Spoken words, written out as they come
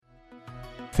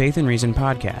Faith and Reason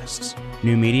podcasts,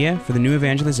 new media for the new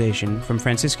evangelization from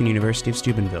Franciscan University of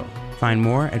Steubenville. Find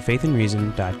more at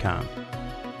faithandreason.com.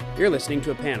 You're listening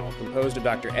to a panel composed of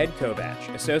Dr. Ed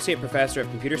Kovach, Associate Professor of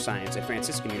Computer Science at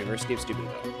Franciscan University of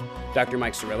Steubenville, Dr.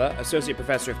 Mike Sirilla, Associate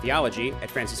Professor of Theology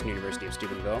at Franciscan University of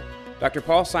Steubenville, Dr.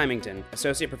 Paul Symington,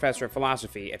 Associate Professor of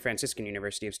Philosophy at Franciscan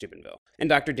University of Steubenville, and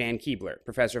Dr. Dan Kuebler,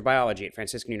 Professor of Biology at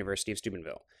Franciscan University of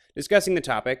Steubenville, discussing the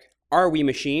topic, Are We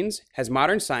Machines? Has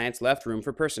Modern Science Left Room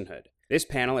for Personhood? This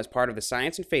panel is part of the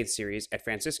Science and Faith series at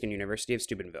Franciscan University of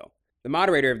Steubenville. The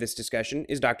moderator of this discussion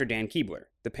is Dr. Dan Kuebler.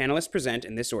 The panelists present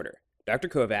in this order: Dr.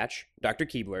 Kovach, Dr.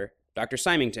 Kuebler, Dr.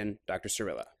 Symington, Dr.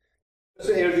 Sirilla.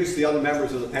 Let's introduce the other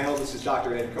members of the panel. This is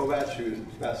Dr. Ed Kovach, who is a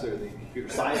professor in the Computer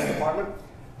Science Department.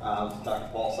 Dr.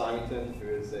 Paul Symington, who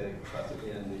is a professor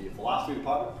in the Philosophy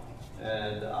Department.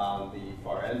 And on the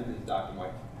far end is Dr.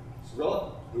 Mike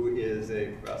Sirilla, who is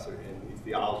a professor in the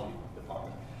Theology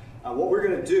Department. What we're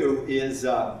going to do is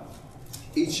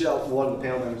each one of the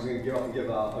panel members is going to get up and give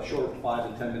a short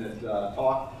 5 to 10 minute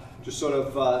talk, just sort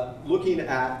of looking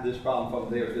at this problem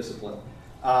from their discipline.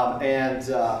 And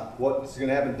what's going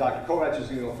to happen, Dr. Kovach is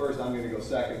going to go first, I'm going to go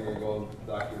second, we're going to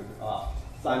go Dr.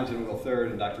 Symington will go third,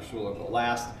 and Dr. Sirilla will go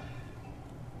last.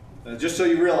 Just so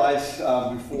you realize,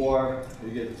 before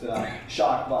you get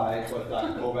shocked by what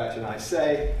Dr. Kovach and I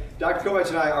say, Dr. Kovach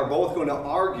and I are both going to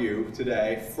argue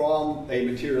today from a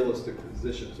materialistic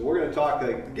position. So we're going to talk,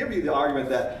 give you the argument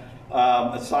that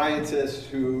a scientist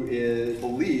who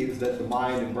believes that the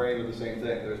mind and brain are the same thing.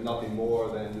 There's nothing more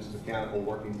than just mechanical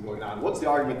workings going on. What's the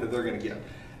argument that they're going to give?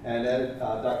 And then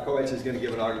Dr. Kovach is going to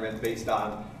give an argument based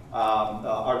on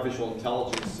artificial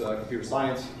intelligence, computer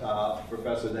science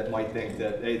professor that might think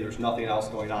that, hey, there's nothing else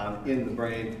going on in the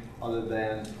brain other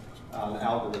than an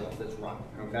algorithm that's run.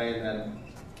 Okay, and then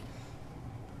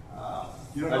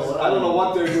I don't know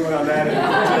what they're doing on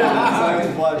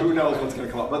that. But who knows what's going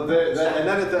to come up? But and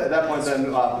then at that point, then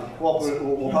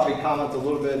we'll probably comment a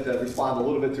little bit, respond a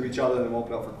little bit to each other, and then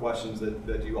open up for questions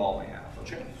that you all may have.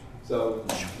 Okay. So,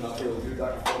 not further ado,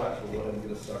 Dr. Kovach, we'll go ahead and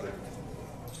get us started.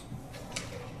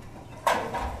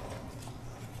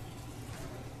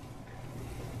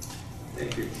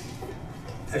 Thank you.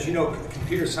 As you know,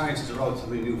 computer science is a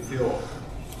relatively new field,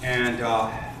 and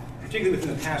particularly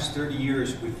within the past 30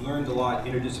 years, we've learned a lot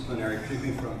interdisciplinary,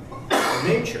 particularly from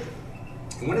nature.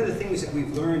 And one of the things that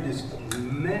we've learned is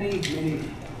many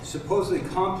supposedly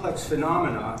complex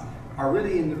phenomena are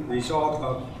really in the result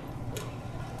of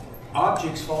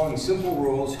objects following simple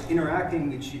rules,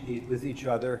 interacting with each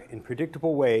other in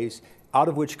predictable ways, out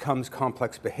of which comes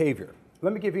complex behavior.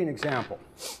 Let me give you an example.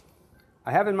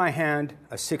 I have in my hand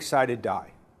a 6-sided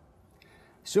die.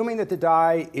 Assuming that the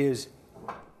die is,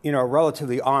 a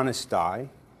relatively honest die,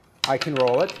 I can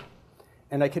roll it,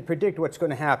 and I can predict what's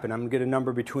going to happen. I'm going to get a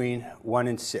number between 1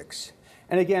 and 6.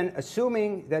 And again,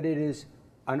 assuming that it is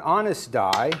an honest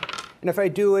die, and if I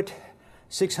do it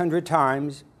 600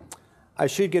 times, I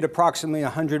should get approximately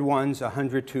 100 1s,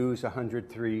 100 2s, 100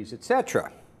 3s,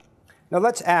 etc. Now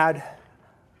let's add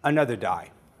another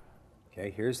die. Okay,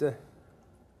 here's the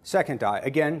second die.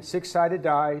 Again, 6-sided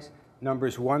dies,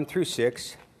 numbers 1 through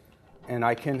 6, and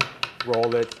I can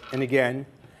roll it. And again,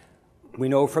 we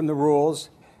know from the rules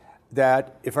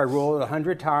that if I roll it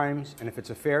 100 times, and if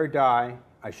it's a fair die,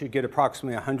 I should get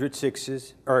approximately 100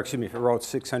 6s, or excuse me, if I roll it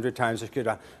 600 times, I should get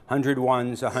 100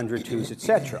 1s, 100 2s,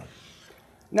 etc.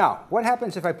 Now, what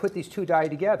happens if I put these two die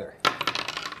together?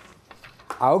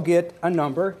 I'll get a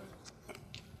number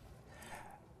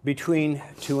between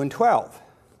 2 and 12.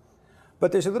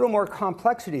 But there's a little more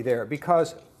complexity there,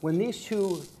 because when these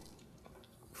two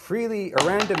freely or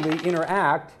randomly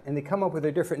interact and they come up with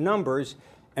their different numbers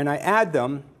and I add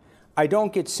them, I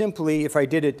don't get simply, if I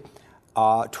did it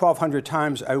 1,200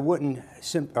 times, I wouldn't,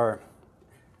 or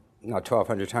not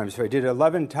 1,200 times, if I did it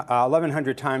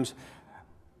 1,100 times,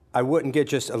 I wouldn't get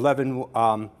just 11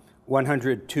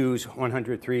 100 2s,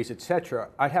 100 3s, etc.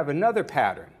 I'd have another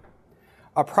pattern.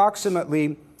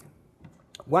 Approximately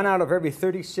 1 out of every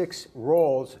 36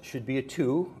 rolls should be a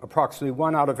 2. Approximately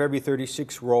 1 out of every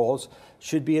 36 rolls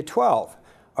should be a 12.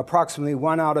 Approximately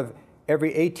 1 out of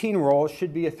every 18 rolls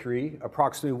should be a 3.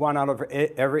 Approximately 1 out of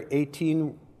every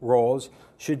 18 rolls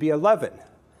should be 11.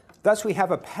 Thus, we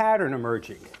have a pattern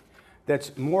emerging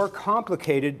that's more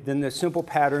complicated than the simple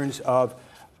patterns of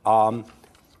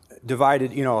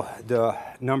divided, the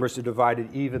numbers are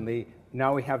divided evenly.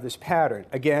 Now we have this pattern.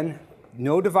 Again,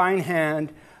 no divine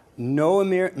hand, no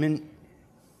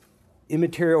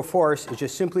immaterial force. It's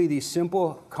just simply these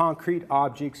simple concrete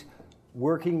objects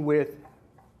working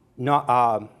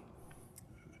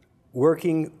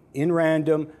working in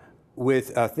random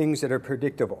with things that are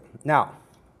predictable. Now,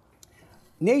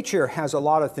 nature has a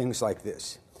lot of things like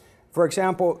this. For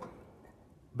example,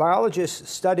 biologists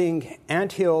studying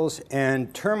anthills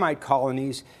and termite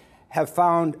colonies have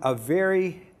found a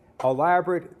very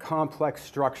elaborate, complex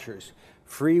structures,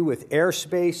 free with air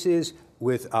spaces,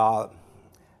 with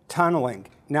tunneling.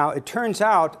 Now, it turns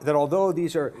out that although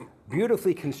these are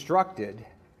beautifully constructed,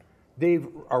 they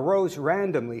arose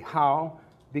randomly. How?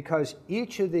 Because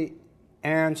each of the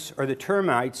ants or the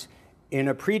termites in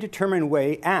a predetermined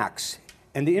way acts,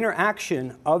 and the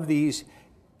interaction of these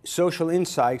social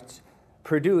insights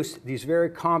produce these very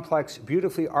complex,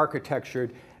 beautifully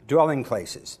architectured dwelling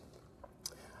places.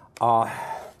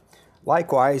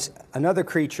 Likewise, another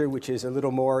creature which is a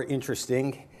little more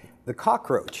interesting, the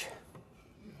cockroach.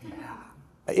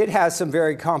 It has some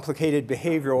very complicated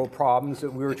behavioral problems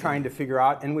that we were trying to figure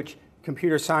out and which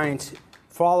computer science,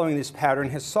 following this pattern,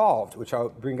 has solved, which I'll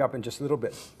bring up in just a little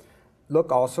bit.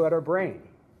 Look also at our brain.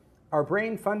 Our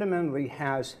brain fundamentally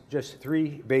has just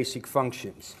three basic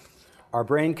functions. Our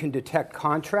brain can detect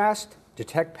contrast,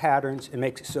 detect patterns, and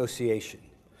make association.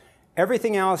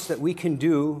 Everything else that we can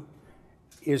do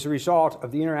is a result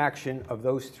of the interaction of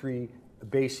those three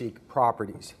basic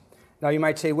properties. Now you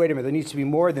might say, wait a minute, there needs to be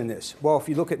more than this. Well, if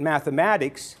you look at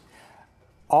mathematics,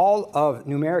 all of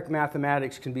numeric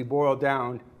mathematics can be boiled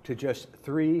down to just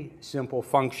three simple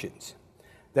functions.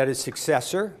 That is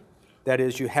successor, that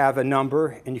is you have a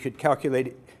number and you could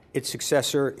calculate its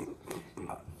successor.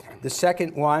 The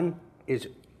second one is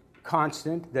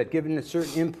constant, that given a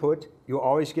certain input, you'll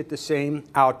always get the same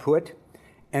output.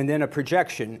 And then a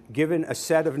projection, given a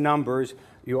set of numbers,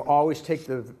 you'll always take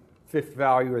the fifth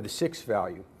value or the sixth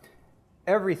value.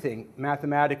 Everything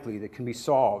mathematically that can be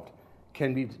solved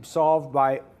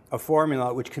by a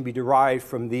formula which can be derived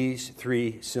from these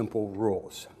three simple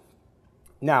rules.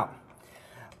 Now,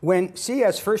 when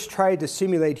CS first tried to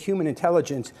simulate human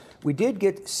intelligence, we did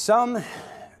get some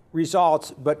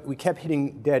results, but we kept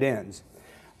hitting dead ends.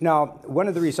 Now, one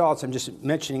of the results I'm just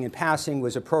mentioning in passing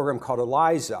was a program called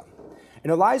ELIZA.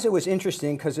 And ELIZA was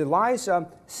interesting because ELIZA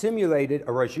simulated a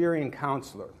Rogerian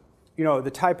counselor. You know,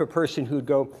 the type of person who'd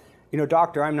go, you know,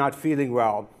 doctor, I'm not feeling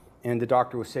well. And the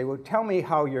doctor would say, well, tell me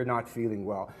how you're not feeling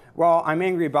well. Well, I'm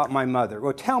angry about my mother.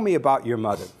 Well, tell me about your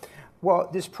mother. Well,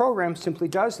 this program simply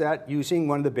does that using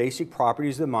one of the basic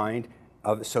properties of the mind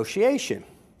of association.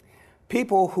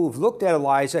 People who've looked at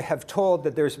ELIZA have told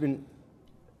that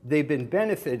they've been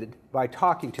benefited by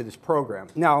talking to this program.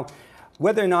 Now,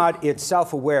 whether or not it's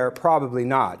self-aware, probably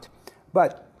not.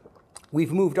 But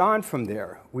we've moved on from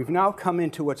there. We've now come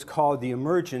into what's called the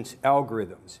emergence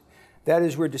algorithms. That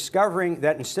is, we're discovering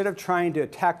that instead of trying to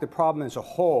attack the problem as a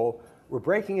whole, we're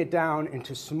breaking it down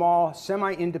into small,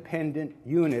 semi-independent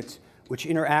units which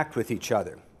interact with each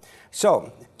other.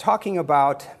 So, talking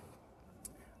about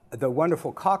the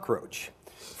wonderful cockroach.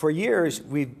 For years,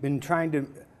 we've been trying to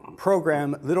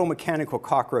program little mechanical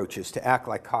cockroaches to act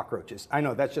like cockroaches. I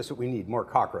know, that's just what we need, more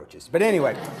cockroaches. But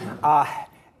anyway,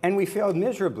 and we failed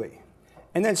miserably.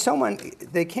 And then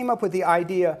they came up with the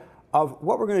idea of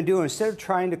what we're going to do instead of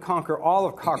trying to conquer all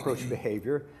of cockroach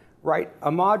behavior, write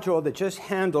a module that just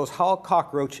handles how a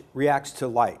cockroach reacts to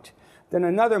light. Then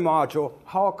another module,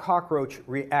 how a cockroach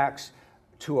reacts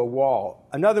to a wall.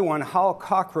 Another one, how a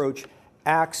cockroach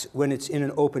acts when it's in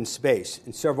an open space,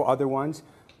 and several other ones.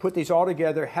 Put these all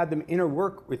together, had them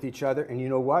interwork with each other, and you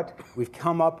know what? We've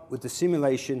come up with the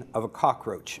simulation of a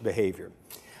cockroach behavior.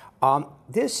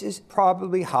 This is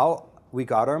probably how we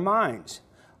got our minds.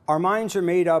 Our minds are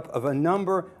made up of a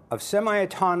number of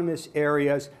semi-autonomous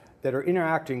areas that are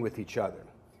interacting with each other.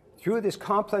 Through this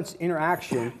complex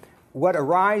interaction, what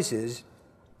arises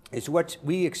is what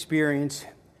we experience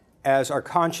as our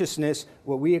consciousness,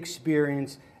 what we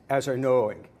experience as our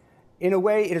knowing. In a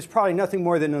way, it is probably nothing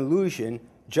more than an illusion,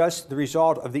 just the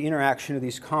result of the interaction of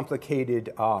these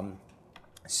complicated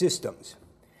systems.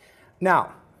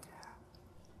 Now,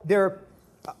 there are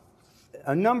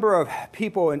a number of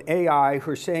people in AI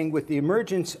who are saying with the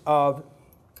emergence of,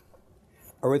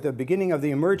 or with the beginning of the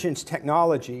emergence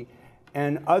technology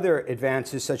and other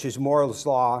advances such as Moore's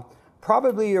law,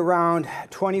 probably around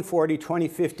 2040,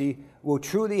 2050, we'll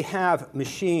truly have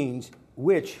machines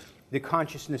which the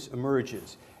consciousness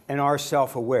emerges and are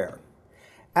self-aware.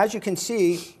 As you can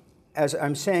see, as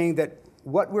I'm saying, that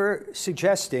what we're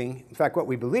suggesting, in fact, what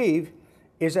we believe,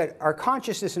 is that our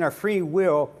consciousness and our free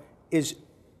will is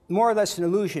more or less an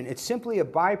illusion. It's simply a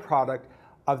byproduct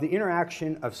of the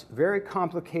interaction of very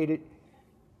complicated,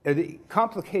 the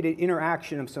complicated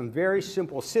interaction of some very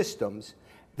simple systems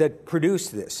that produce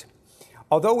this.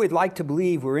 Although we'd like to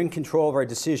believe we're in control of our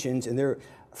decisions and they're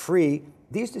free,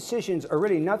 these decisions are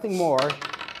really nothing more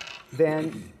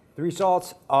than the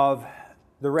results of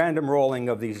the random rolling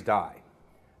of these die.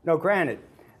 Now, granted,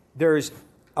 there's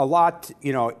a lot,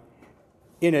 in it.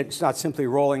 It's not simply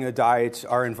rolling a die, it's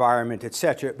our environment,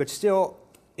 etc. But still,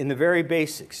 in the very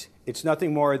basics, it's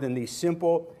nothing more than these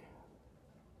simple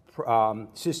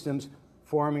systems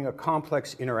forming a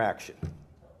complex interaction.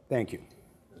 Thank you.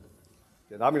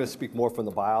 And I'm going to speak more from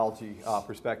the biology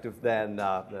perspective than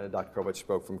Dr. Kovach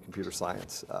spoke from computer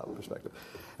science perspective.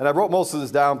 And I wrote most of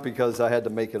this down because I had to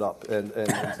make it up, and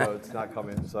so it's not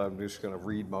coming. So I'm just going to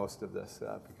read most of this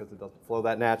because it doesn't flow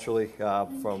that naturally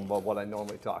from what I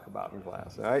normally talk about in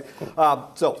class. All right.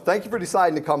 So thank you for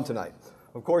deciding to come tonight.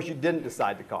 Of course, you didn't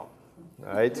decide to come.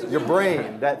 All right. Your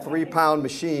brain, that 3-pound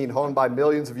machine honed by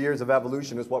millions of years of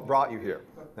evolution, is what brought you here.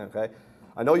 Okay.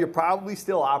 I know you're probably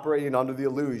still operating under the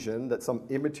illusion that some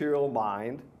immaterial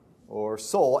mind or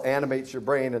soul animates your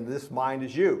brain, and this mind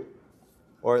is you,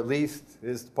 or at least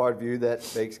is the part of you that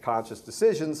makes conscious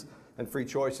decisions and free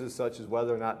choices, such as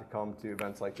whether or not to come to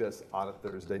events like this on a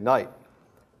Thursday night.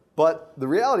 But the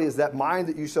reality is that mind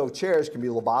that you so cherish can be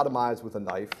lobotomized with a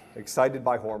knife, excited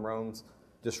by hormones,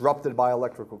 disrupted by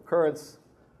electrical currents,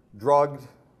 drugged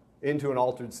into an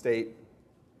altered state,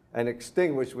 and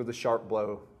extinguished with a sharp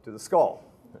blow to the skull.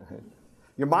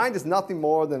 Your mind is nothing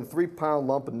more than a 3-pound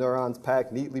lump of neurons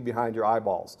packed neatly behind your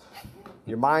eyeballs.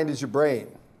 Your mind is your brain.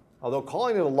 Although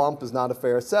calling it a lump is not a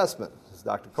fair assessment, as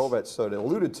Dr. Kovach sort of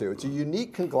alluded to, it's a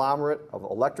unique conglomerate of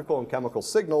electrical and chemical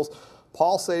signals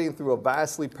pulsating through a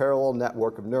vastly parallel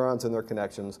network of neurons and their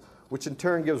connections, which in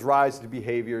turn gives rise to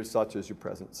behaviors such as your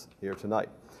presence here tonight.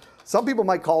 Some people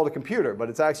might call it a computer, but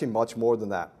it's actually much more than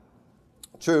that.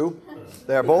 True,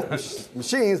 they are both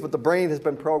machines, but the brain has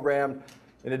been programmed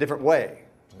in a different way.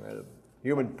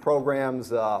 Human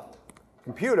programs a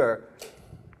computer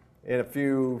in a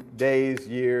few days,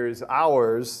 years,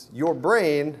 hours. Your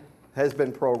brain has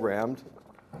been programmed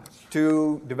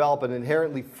to develop an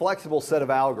inherently flexible set of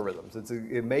algorithms. It's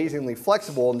amazingly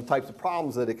flexible in the types of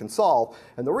problems that it can solve.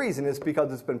 And the reason is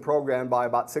because it's been programmed by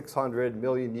about 600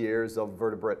 million years of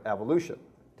vertebrate evolution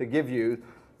to give you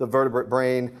the vertebrate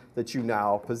brain that you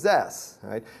now possess.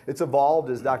 Right? It's evolved,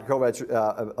 as Dr.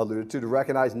 Kovach alluded to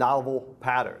recognize novel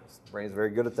patterns. The brain's very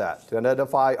good at that. To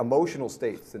identify emotional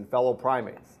states in fellow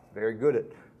primates. Very good at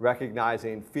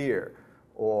recognizing fear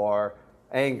or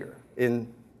anger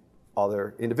in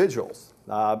other individuals.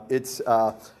 It's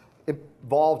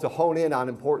evolved to hone in on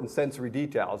important sensory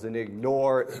details and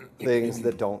ignore things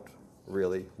that don't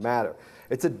really matter.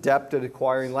 It's adept at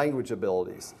acquiring language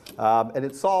abilities, and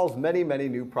it solves many, many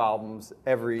new problems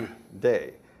every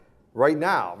day. Right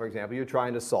now, for example, you're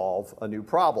trying to solve a new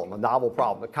problem, a novel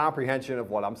problem, the comprehension of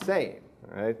what I'm saying,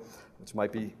 right? Which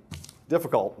might be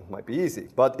difficult, might be easy,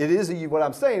 but it is what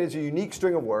I'm saying is a unique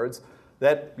string of words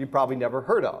that you probably never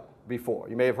heard of before.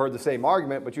 You may have heard the same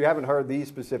argument, but you haven't heard these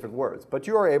specific words, but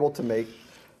you are able to make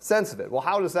sense of it. Well,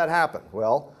 how does that happen?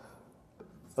 Well,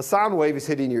 a sound wave is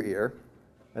hitting your ear,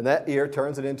 and that ear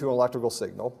turns it into an electrical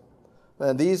signal.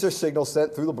 And these are signals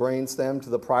sent through the brainstem to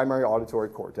the primary auditory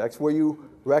cortex, where you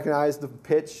recognize the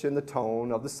pitch and the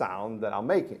tone of the sound that I'm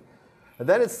making. And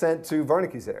then it's sent to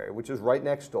Wernicke's area, which is right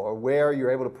next door, where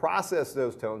you're able to process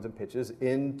those tones and pitches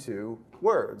into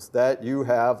words that you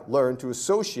have learned to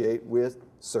associate with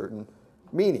certain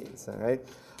meanings. All right?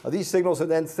 These signals are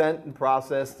then sent and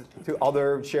processed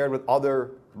to shared with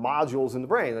other modules in the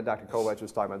brain that Dr. Kovach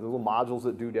was talking about, the little modules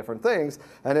that do different things.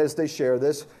 And as they share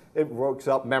this, it works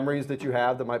up memories that you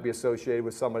have that might be associated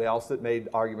with somebody else that made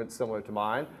arguments similar to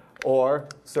mine, or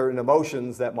certain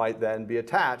emotions that might then be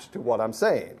attached to what I'm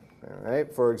saying. All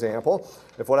right? For example,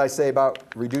 if what I say about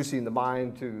reducing the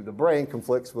mind to the brain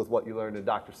conflicts with what you learned in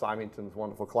Dr. Symington's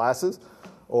wonderful classes,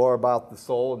 or about the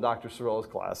soul in Dr. Sirilla's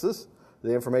classes,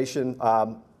 the information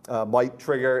might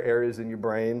trigger areas in your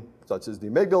brain, such as the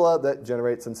amygdala, that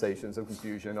generate sensations of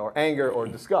confusion or anger or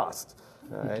disgust.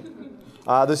 All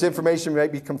right? This information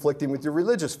might be conflicting with your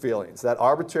religious feelings, that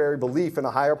arbitrary belief in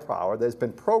a higher power that has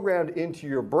been programmed into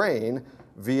your brain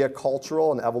via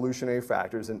cultural and evolutionary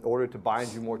factors in order to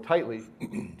bind you more tightly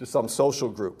to some social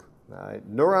group. All right?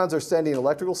 Neurons are sending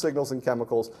electrical signals and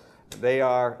chemicals. They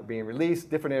are being released.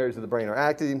 Different areas of the brain are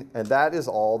acting, and that is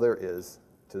all there is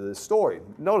to this story.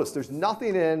 Notice there's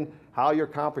nothing in how you're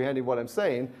comprehending what I'm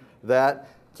saying that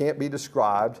can't be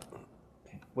described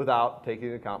without taking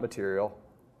into account material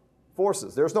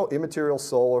forces. There's no immaterial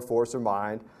soul or force or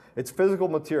mind. It's physical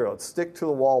material. It's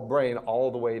stick-to-the-wall brain all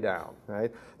the way down.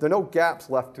 Right? There are no gaps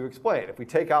left to explain. If we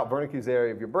take out Wernicke's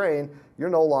area of your brain, you're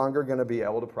no longer going to be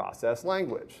able to process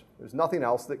language. There's nothing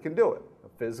else that can do it. A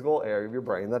physical area of your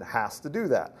brain that has to do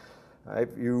that. Right?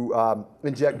 If you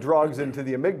inject drugs into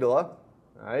the amygdala,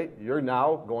 right, you're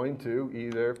now going to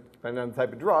either depending on the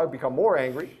type of drug, become more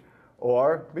angry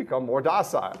or become more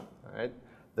docile. Right?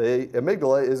 The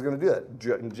amygdala is going to do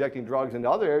that. Injecting drugs into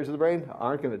other areas of the brain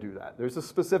aren't going to do that. There's a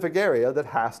specific area that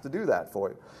has to do that for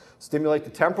you. Stimulate the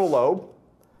temporal lobe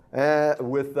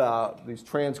with these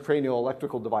transcranial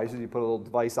electrical devices. You put a little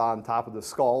device on top of the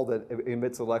skull that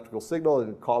emits an electrical signal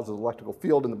and causes an electrical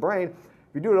field in the brain.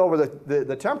 If you do it over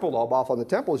the temporal lobe, off on the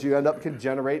temples, you end up can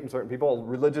generate in certain people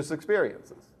religious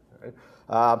experiences. Right?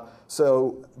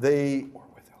 So the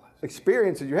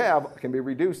experiences you have can be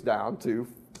reduced down to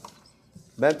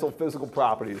mental, physical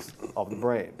properties of the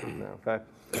brain. Okay?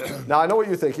 Now, I know what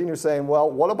you're thinking. You're saying, well,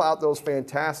 what about those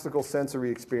fantastical sensory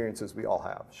experiences we all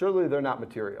have? Surely they're not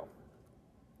material.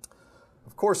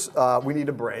 Of course, we need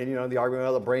a brain. You know, the argument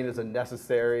of the brain is a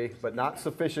necessary but not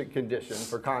sufficient condition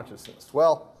for consciousness.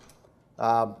 Well,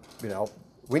 you know,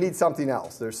 we need something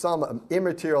else. There's some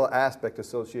immaterial aspect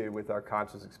associated with our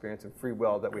conscious experience and free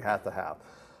will that we have to have.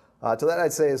 To that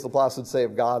I'd say, as Laplace would say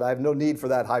of God, I have no need for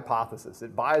that hypothesis.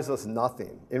 It buys us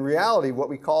nothing. In reality, what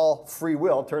we call free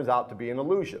will turns out to be an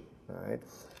illusion. Right?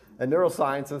 And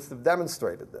neuroscientists have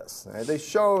demonstrated this. Right? They've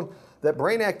shown that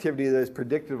brain activity that is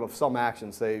predictive of some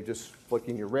action, say just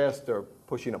flicking your wrist or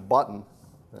pushing a button,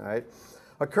 right,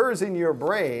 occurs in your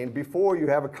brain before you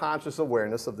have a conscious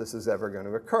awareness of this is ever going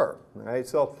to occur. Right?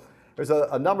 So there's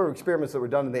a number of experiments that were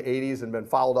done in the 80s and been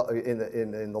followed up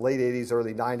in the late 80s,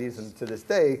 early 90s, and to this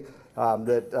day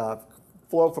that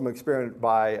flow from an experiment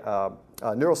by a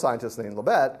neuroscientist named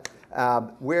Lebet,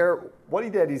 where what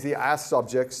he did is he asked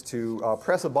subjects to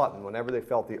press a button whenever they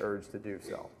felt the urge to do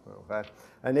so. Okay?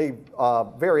 And they,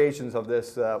 variations of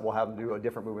this will have them do a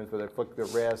different movements, where they flick their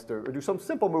wrist or do some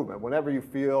simple movement whenever you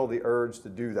feel the urge to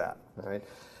do that. Right?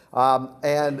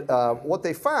 And what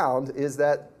they found is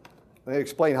that, they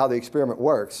explain how the experiment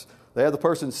works. They have the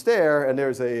person stare, and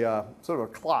there's a sort of a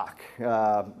clock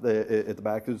at the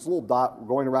back. There's a little dot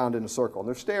going around in a circle, and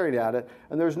they're staring at it,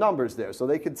 and there's numbers there. So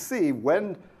they can see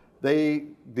when they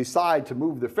decide to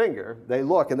move their finger, they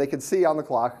look, and they can see on the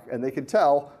clock, and they can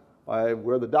tell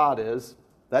where the dot is.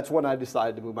 That's when I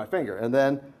decided to move my finger. And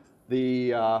then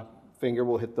the finger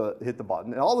will hit the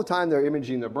button. And all the time, they're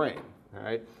imaging their brain. All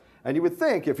right? And you would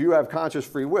think, if you have conscious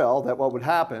free will, that what would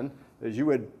happen is you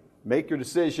would make your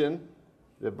decision,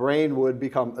 the brain would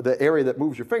become, the area that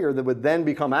moves your finger, that would then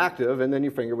become active, and then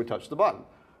your finger would touch the button.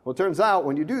 Well, it turns out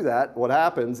when you do that, what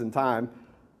happens in time,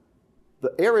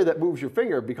 the area that moves your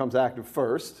finger becomes active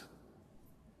first,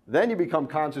 then you become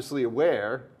consciously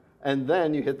aware, and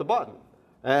then you hit the button.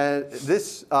 And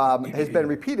this has been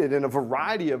repeated in a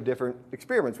variety of different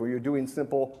experiments where you're doing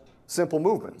simple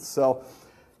movements. So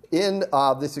in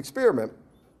this experiment,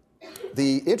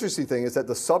 the interesting thing is that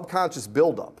the subconscious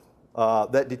buildup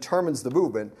that determines the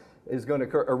movement is going to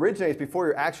occur, originates before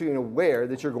you're actually aware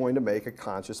that you're going to make a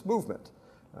conscious movement.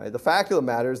 Right? The fact of the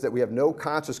matter is that we have no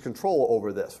conscious control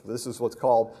over this. This is what's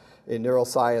called in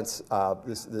neuroscience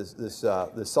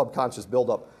this subconscious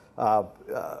buildup.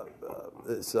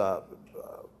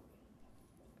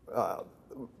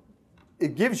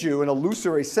 It gives you an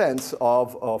illusory sense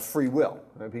of free will,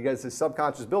 right? Because this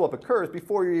subconscious buildup occurs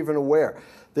before you're even aware.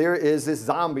 There is this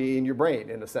zombie in your brain,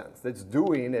 in a sense, that's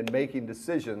doing and making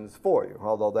decisions for you,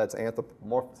 although that's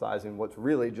anthropomorphizing what's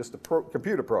really just a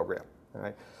computer program.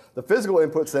 Right? The physical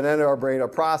inputs that enter our brain are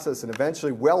processed and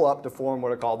eventually well up to form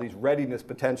what are called these readiness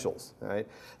potentials, right?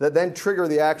 That then trigger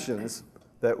the actions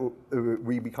that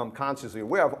we become consciously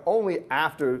aware of only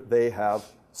after they have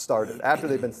started, after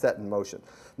they've been set in motion.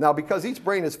 Now, because each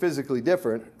brain is physically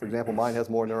different, for example, mine has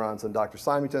more neurons than Dr.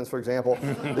 Symington's, for example,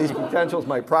 these potentials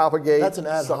might propagate. That's an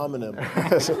ad hominem.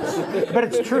 But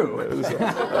it's true.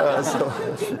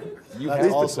 You have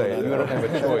to say it. You don't have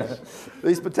a choice.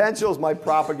 These potentials might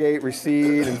propagate,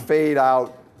 recede, and fade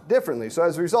out differently. So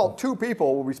as a result, two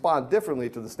people will respond differently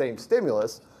to the same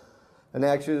stimulus, and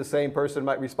actually the same person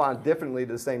might respond differently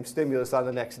to the same stimulus on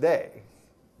the next day,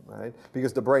 right?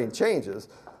 Because the brain changes.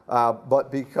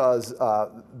 But people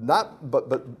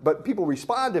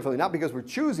respond differently, not because we're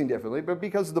choosing differently, but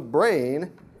because the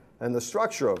brain and the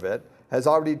structure of it has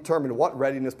already determined what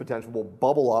readiness potential will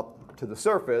bubble up to the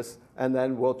surface and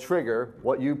then will trigger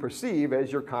what you perceive as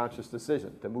your conscious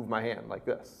decision to move my hand like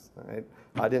this. Right?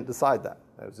 I didn't decide that.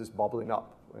 It was just bubbling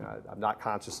up. I'm not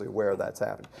consciously aware that's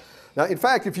happening. Now, in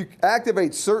fact, if you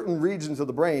activate certain regions of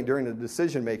the brain during the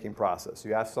decision-making process,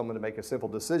 you ask someone to make a simple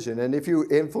decision, and if you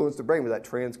influence the brain with that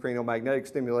transcranial magnetic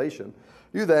stimulation,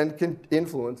 you then can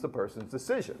influence the person's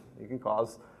decision. You can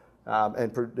cause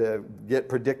get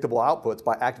predictable outputs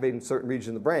by activating certain regions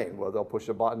of the brain, where they'll push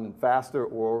a button faster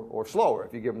or slower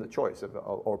if you give them the choice,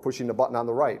 or pushing the button on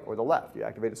the right or the left. You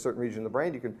activate a certain region of the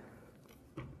brain, you can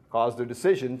cause their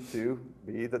decision to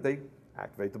be that they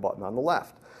activate the button on the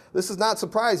left. This is not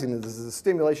surprising, as the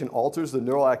stimulation alters the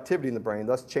neural activity in the brain,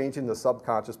 thus changing the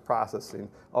subconscious processing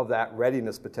of that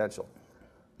readiness potential.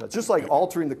 Now, just like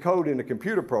altering the code in a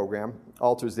computer program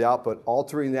alters the output,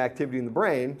 altering the activity in the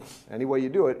brain, any way you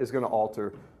do it, is going to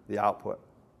alter the output.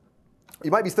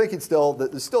 You might be thinking still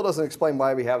that this still doesn't explain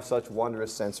why we have such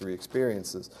wondrous sensory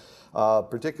experiences,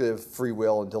 particularly of free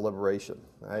will and deliberation,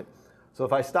 right? So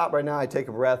if I stop right now, I take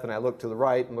a breath, and I look to the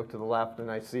right and look to the left,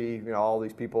 and I see all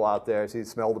these people out there. I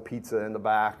smell the pizza in the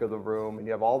back of the room, and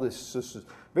you have all this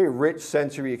very rich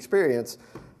sensory experience.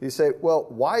 You say, well,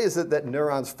 why is it that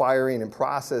neurons firing and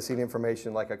processing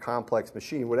information like a complex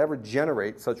machine would ever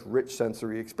generate such rich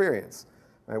sensory experience?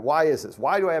 Right? Why is this?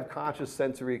 Why do I have conscious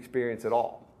sensory experience at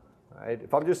all? Right?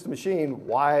 If I'm just a machine,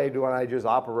 why do I just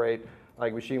operate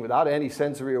like a machine without any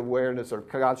sensory awareness or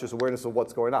conscious awareness of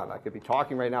what's going on? I could be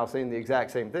talking right now saying the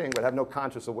exact same thing, but have no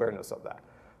conscious awareness of that.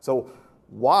 So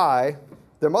why?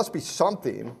 There must be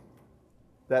something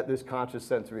that this conscious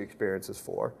sensory experience is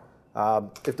for.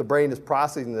 If the brain is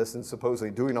processing this and supposedly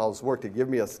doing all this work to give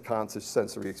me a conscious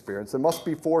sensory experience, it must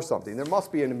be for something. There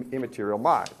must be an immaterial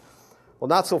mind. Well,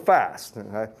 not so fast,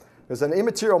 okay? Because an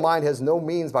immaterial mind has no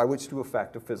means by which to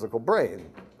affect a physical brain,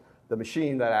 the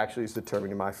machine that actually is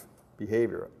determining my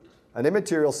behavior. An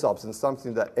immaterial substance,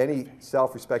 something that any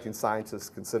self-respecting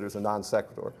scientist considers a non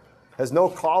sequitur, has no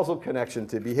causal connection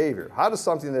to behavior. How does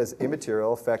something that is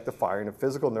immaterial affect the firing of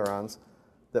physical neurons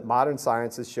that modern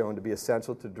science has shown to be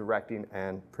essential to directing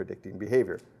and predicting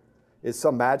behavior? Is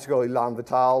some magical élan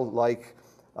vital like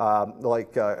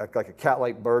a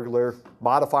cat-like burglar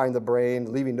modifying the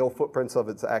brain, leaving no footprints of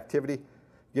its activity?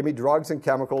 Give me drugs and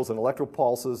chemicals and electrical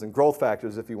pulses and growth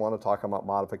factors if you want to talk about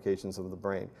modifications of the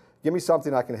brain. Give me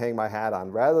something I can hang my hat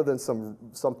on rather than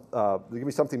give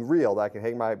me something real that I can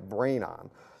hang my brain on.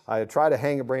 I try to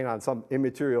hang a brain on some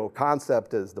immaterial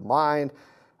concept as the mind,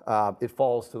 it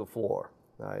falls to the floor.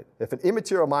 Right? If an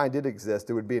immaterial mind did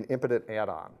exist, it would be an impotent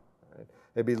add-on. Right?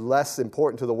 It'd be less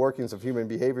important to the workings of human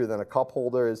behavior than a cup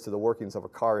holder is to the workings of a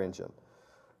car engine.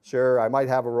 Sure, I might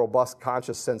have a robust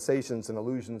conscious sensations and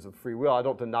illusions of free will. I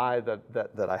don't deny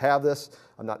that I have this.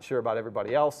 I'm not sure about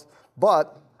everybody else.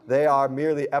 But they are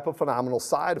merely epiphenomenal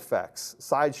side effects,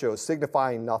 sideshows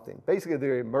signifying nothing. Basically,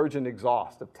 they're emergent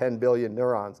exhaust of 10 billion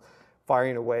neurons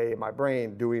firing away in my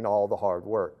brain, doing all the hard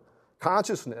work.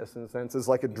 Consciousness, in a sense, is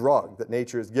like a drug that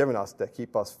nature has given us to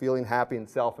keep us feeling happy and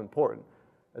self-important.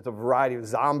 It's a variety of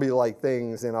zombie-like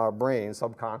things in our brain,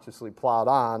 subconsciously plowed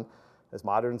on, as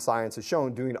modern science has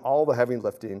shown, doing all the heavy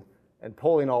lifting and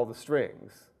pulling all the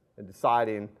strings and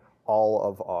deciding all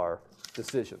of our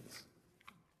decisions.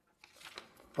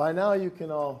 By now you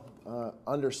can all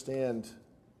understand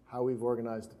how we've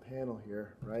organized the panel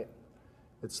here, right?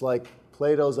 It's like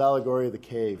Plato's allegory of the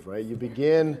cave, right? You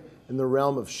begin in the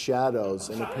realm of shadows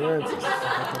and appearances.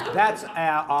 That's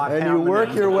and you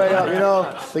work your way up. You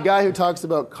know, the guy who talks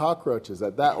about cockroaches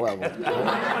at that level. Right?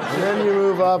 And then you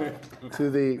move up to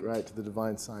the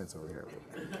divine science over here.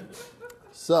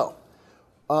 So,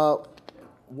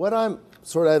 what I'm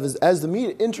sort of as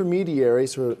the intermediary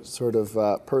sort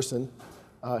of person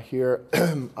here,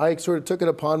 I sort of took it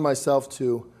upon myself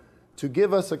to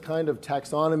give us a kind of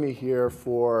taxonomy here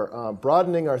for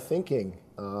broadening our thinking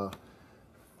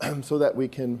so that we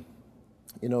can,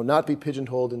 not be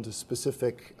pigeonholed into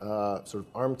specific sort of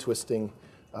arm-twisting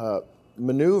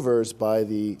maneuvers by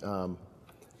the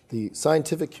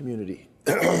scientific community.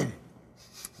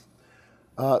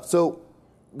 So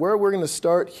where we're going to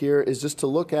start here is just to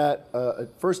look at,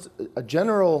 first, a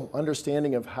general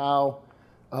understanding of how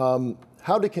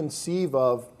to conceive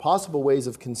of possible ways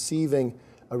of conceiving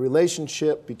a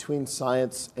relationship between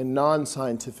science and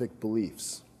non-scientific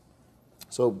beliefs.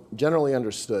 So generally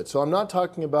understood. So I'm not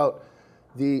talking about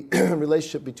the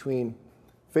relationship between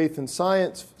faith and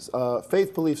science,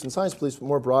 faith beliefs and science beliefs, but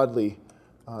more broadly,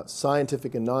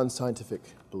 scientific and non-scientific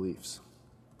beliefs.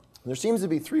 And there seems to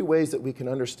be three ways that we can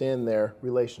understand their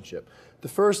relationship. The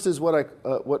first is what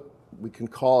we can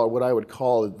call, or what I would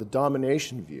call, the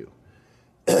domination view.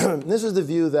 This is the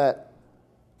view that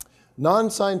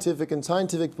non-scientific and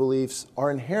scientific beliefs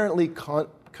are inherently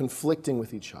conflicting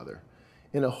with each other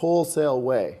in a wholesale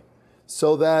way,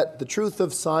 so that the truth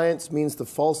of science means the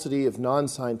falsity of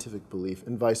non-scientific belief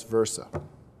and vice versa.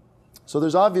 So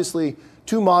there's obviously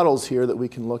two models here that we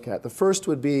can look at. The first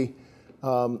would be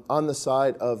on the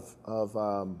side of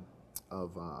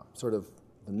sort of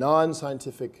the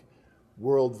non-scientific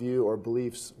worldview or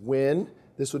beliefs win.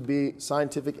 This would be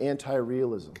scientific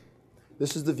anti-realism.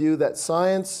 This is the view that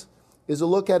science is a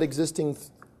look at existing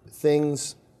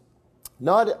things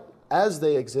not as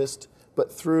they exist,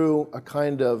 but through a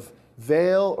kind of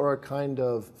veil or a kind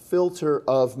of filter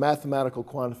of mathematical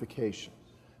quantification.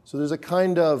 So there's a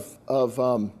kind of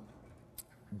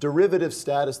derivative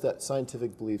status that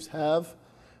scientific beliefs have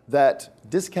that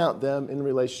discount them in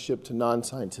relationship to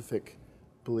non-scientific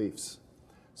beliefs.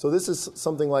 So this is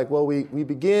something like, well, we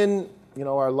begin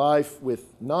our life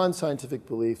with non-scientific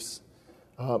beliefs,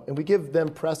 and we give them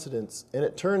precedence. And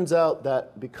it turns out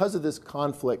that because of this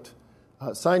conflict,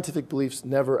 scientific beliefs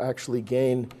never actually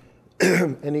gain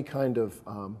any kind of,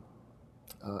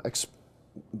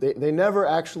 they never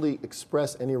actually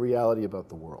express any reality about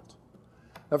the world.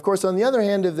 Now, of course, on the other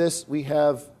hand of this, we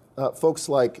have folks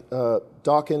like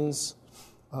Dawkins,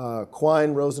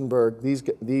 Quine, Rosenberg,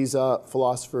 these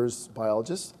philosophers,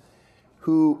 biologists,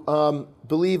 who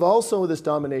believe also this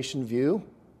domination view,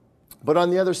 but on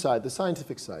the other side, the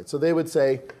scientific side. So they would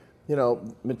say,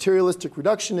 materialistic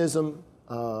reductionism,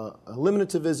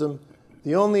 eliminativism,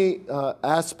 the only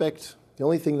aspect, the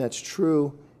only thing that's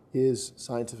true is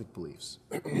scientific beliefs.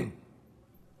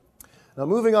 Now,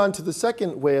 moving on to the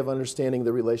second way of understanding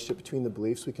the relationship between the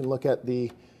beliefs, we can look at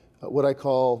the what I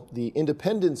call the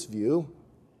independence view.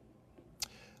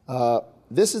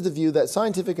 This is the view that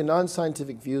scientific and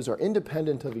non-scientific views are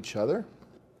independent of each other.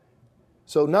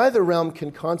 So neither realm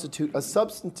can constitute a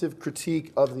substantive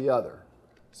critique of the other.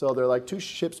 So they're like two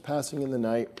ships passing in the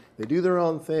night. They do their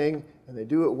own thing, and they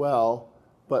do it well,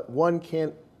 but one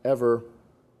can't ever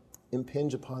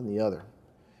impinge upon the other.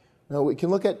 Now, we can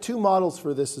look at two models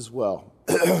for this as well.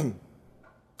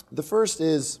 The first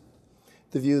is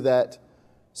the view that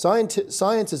science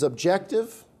is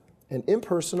objective and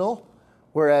impersonal,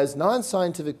 whereas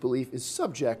non-scientific belief is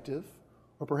subjective,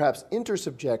 or perhaps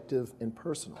intersubjective and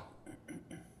personal.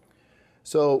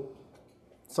 So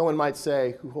someone might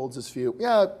say, who holds this view,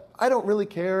 yeah, I don't really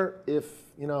care if,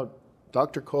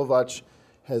 Dr. Kovach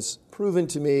has proven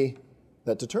to me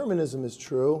that determinism is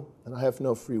true and I have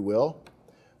no free will.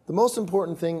 The most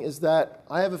important thing is that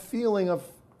I have a feeling of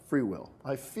free will.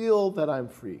 I feel that I'm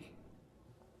free.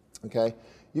 Okay?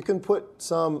 You can put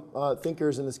some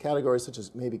thinkers in this category, such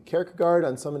as maybe Kierkegaard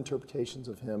on some interpretations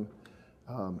of him,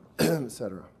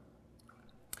 etc.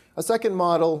 A second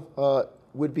model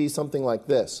would be something like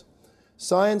this.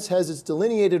 Science has its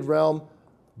delineated realm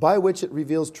by which it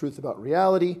reveals truth about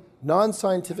reality.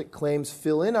 Non-scientific claims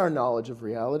fill in our knowledge of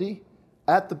reality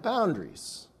at the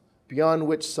boundaries beyond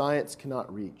which science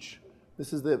cannot reach.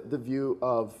 This is the view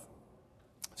of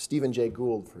Stephen Jay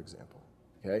Gould, for example.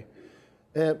 Okay?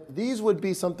 These would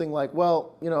be something like,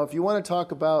 well, if you want to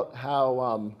talk about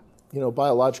how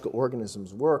biological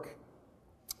organisms work,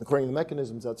 according to the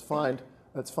mechanisms, that's fine.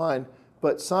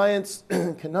 But science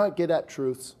cannot get at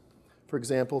truths. For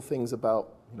example, things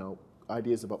about,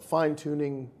 ideas about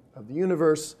fine-tuning of the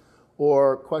universe,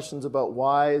 or questions about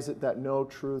why is it that no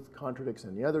truth contradicts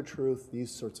any other truth,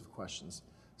 these sorts of questions.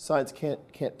 Science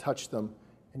can't touch them,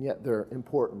 and yet they're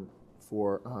important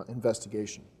for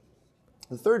investigation.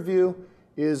 The third view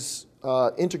is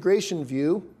integration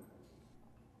view.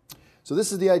 So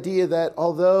this is the idea that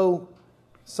although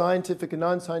scientific and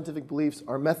non-scientific beliefs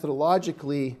are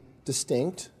methodologically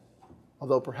distinct,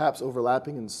 although perhaps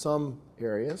overlapping in some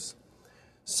areas,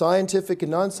 scientific and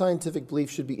non-scientific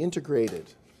beliefs should be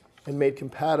integrated and made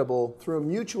compatible through a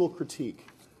mutual critique.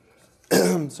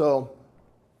 So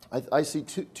I see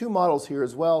two models here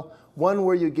as well. One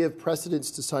where you give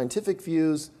precedence to scientific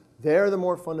views. They're the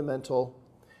more fundamental,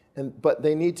 but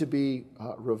they need to be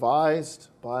revised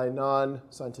by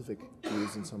non-scientific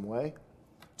views in some way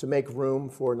to make room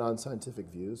for non-scientific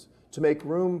views, to make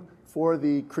room for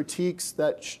the critiques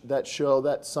that show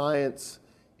that science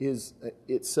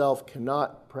itself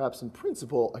cannot, perhaps in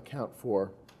principle, account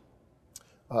for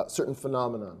certain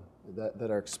phenomena that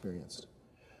are experienced.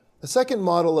 The second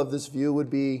model of this view would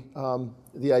be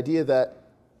the idea that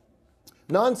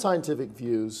non-scientific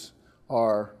views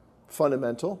are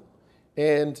fundamental,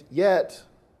 and yet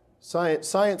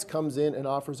science comes in and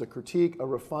offers a critique, a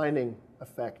refining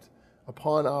effect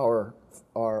upon our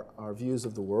views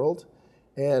of the world.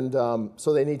 And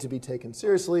so they need to be taken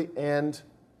seriously, and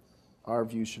our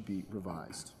views should be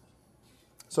revised.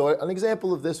 So an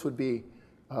example of this would be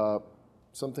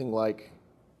something like,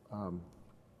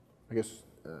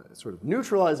 sort of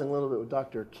neutralizing a little bit what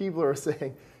Dr. Kuebler is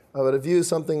saying, but a view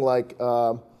something like,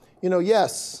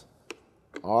 yes,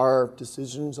 our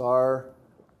decisions are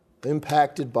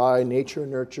impacted by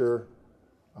nature-nurture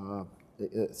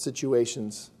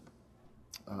situations,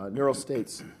 neural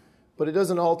states, but it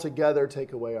doesn't altogether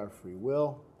take away our free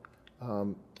will.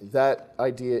 That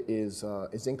idea is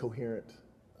incoherent,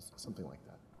 something like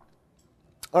that.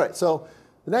 All right, so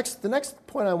the next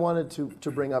point I wanted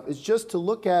to bring up is just to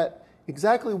look at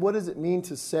exactly what does it mean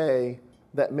to say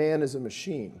that man is a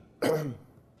machine?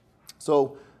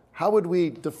 So how would we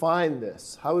define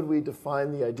this? How would we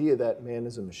define the idea that man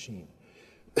is a machine?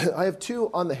 I have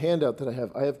two on the handout that I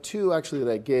have. I have two actually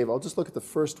that I gave. I'll just look at the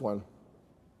first one,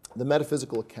 the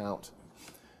metaphysical account.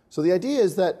 So the idea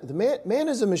is that the man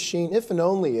is a machine if and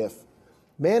only if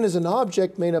man is an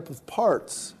object made up of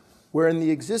parts wherein the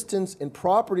existence and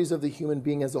properties of the human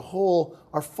being as a whole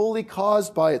are fully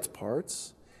caused by its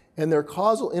parts and their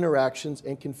causal interactions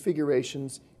and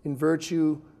configurations in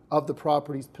virtue of the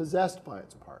properties possessed by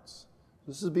its parts.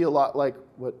 This would be a lot like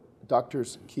what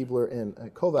Drs. Kuebler and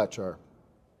Kovach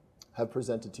have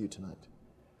presented to you tonight.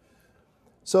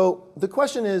 So the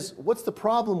question is, what's the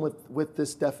problem with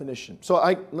this definition? So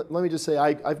let me just say,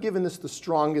 I've given this the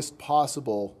strongest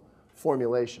possible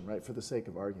formulation, right, for the sake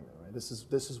of argument. Right? This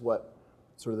is what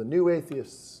sort of the new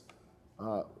atheists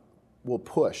will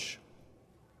push.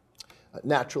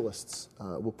 Naturalists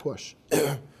will push.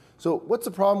 So what's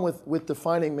the problem with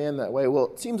defining man that way? Well,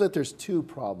 it seems like there's two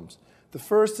problems. The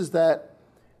first is that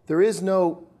there is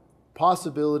no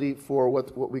possibility for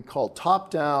what we call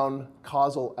top-down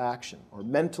causal action or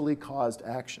mentally caused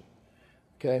action.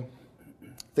 Okay,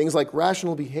 things like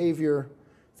rational behavior,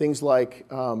 things like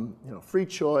free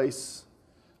choice,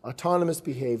 autonomous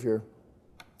behavior,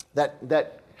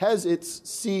 that has its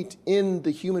seat in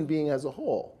the human being as a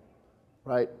whole,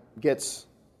 right? Gets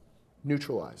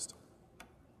neutralized.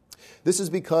 This is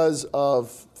because of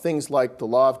things like the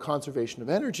law of conservation of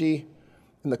energy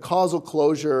and the causal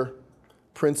closure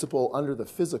principle under the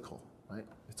physical, right?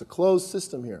 It's a closed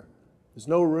system here. There's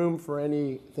no room for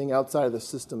anything outside of the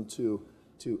system to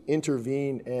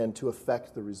intervene and to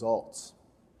affect the results.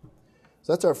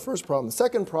 So that's our first problem. The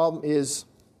second problem is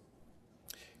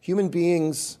human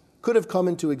beings could have come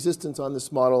into existence on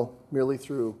this model merely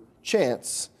through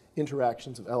chance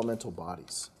interactions of elemental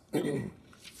bodies.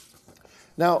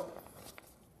 Now,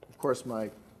 of course, my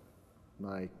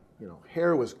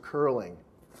hair was curling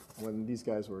when these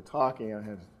guys were talking. I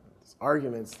had these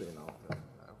arguments,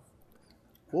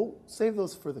 we'll save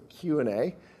those for the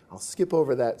Q&A. I'll skip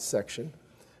over that section.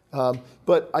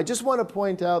 But I just want to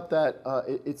point out that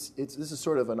this is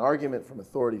sort of an argument from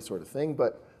authority sort of thing,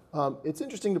 but it's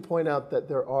interesting to point out that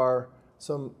there are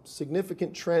some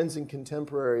significant trends in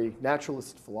contemporary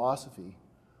naturalist philosophy.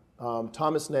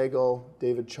 Thomas Nagel,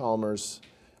 David Chalmers,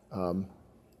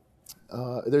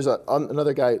 there's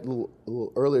another guy, a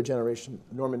little earlier generation,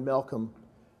 Norman Malcolm,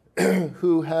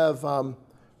 who have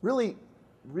really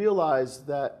realized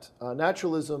that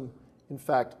naturalism, in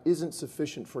fact, isn't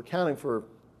sufficient for accounting for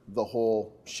the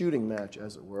whole shooting match,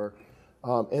 as it were,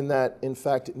 and that, in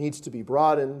fact, it needs to be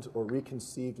broadened or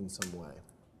reconceived in some way.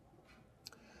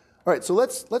 All right, so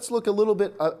let's look a little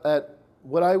bit at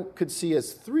what I could see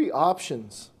as three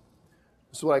options.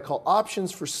 This is what I call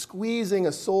options for squeezing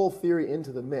a soul theory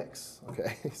into the mix.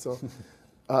 Okay, so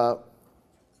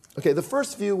the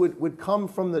first view would come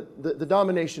from the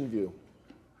domination view,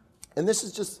 and this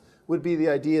is would be the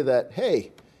idea that,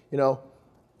 hey,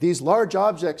 these large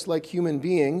objects like human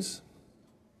beings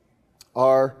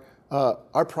are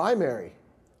primary,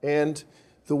 and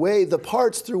the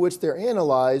parts through which they're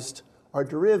analyzed are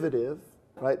derivative,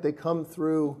 right? They come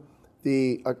through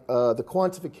the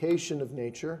quantification of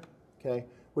nature, okay,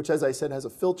 which, as I said, has a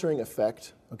filtering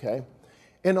effect, okay.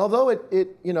 And although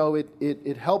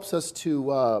it helps us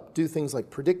to do things like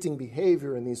predicting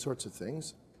behavior and these sorts of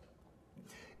things,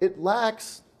 it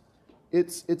lacks.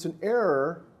 It's an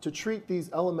error to treat these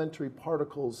elementary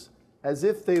particles as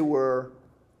if they were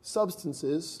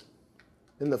substances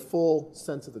in the full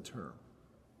sense of the term,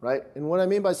 right? And what I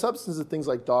mean by substances are things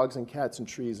like dogs and cats and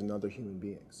trees and other human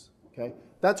beings, okay?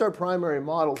 That's our primary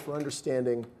model for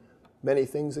understanding many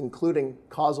things, including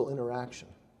causal interaction,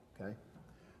 okay?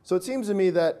 So it seems to me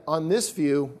that on this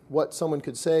view, what someone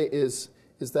could say is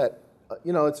that,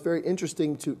 it's very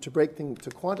interesting to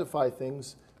quantify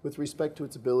things with respect to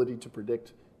its ability to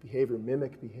predict behavior,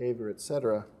 mimic behavior, et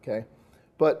cetera, okay?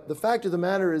 But the fact of the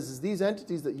matter is these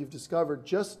entities that you've discovered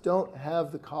just don't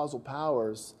have the causal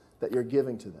powers that you're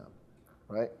giving to them,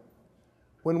 right?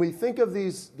 When we think of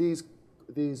these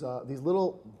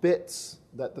little bits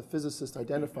that the physicist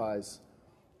identifies,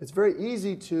 it's very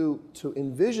easy to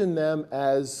envision them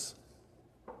as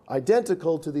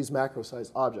identical to these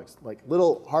macro-sized objects, like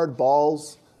little hard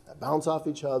balls that bounce off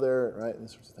each other, right, and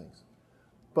these sorts of things.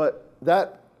 But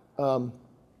that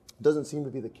doesn't seem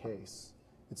to be the case.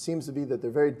 It seems to be that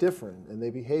they're very different, and they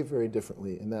behave very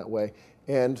differently in that way.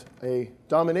 And a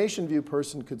domination view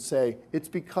person could say it's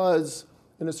because,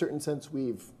 in a certain sense,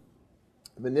 we've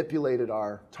manipulated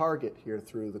our target here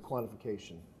through the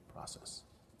quantification process.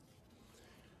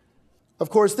 Of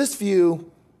course, this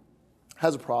view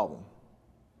has a problem.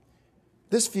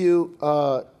 This view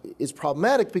is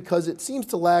problematic because it seems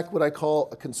to lack what I call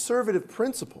a conservative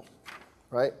principle,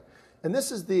 right? And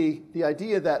this is the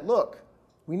idea that, look,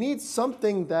 we need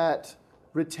something that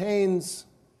retains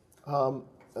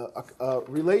a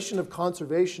relation of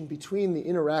conservation between the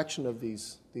interaction of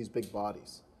these big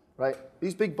bodies, right?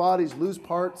 These big bodies lose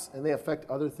parts and they affect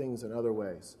other things in other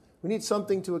ways. We need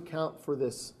something to account for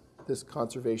this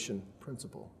conservation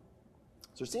principle.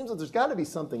 So it seems that there's got to be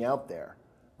something out there,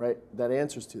 right, that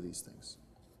answers to these things.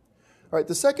 All right,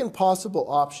 the second possible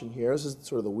option here, this is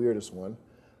sort of the weirdest one.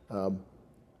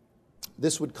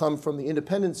 This would come from the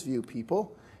independence view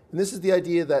people. And this is the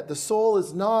idea that the soul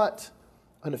is not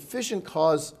an efficient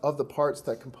cause of the parts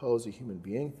that compose a human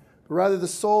being, but rather the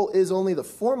soul is only the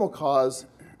formal cause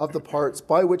of the parts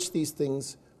by which these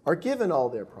things are given all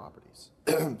their properties.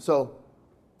 So,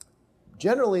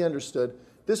 generally understood,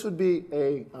 this would be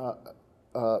a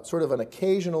sort of an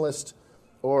occasionalist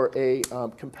or a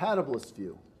compatibilist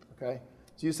view. Okay,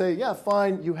 so you say, yeah,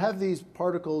 fine, you have these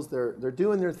particles, they're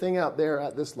doing their thing out there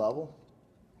at this level.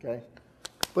 Okay,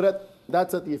 but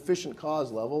that's at the efficient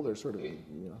cause level. They're sort of,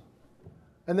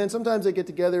 and then sometimes they get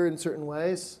together in certain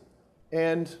ways,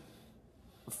 and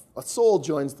a soul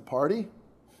joins the party.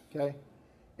 Okay,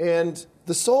 and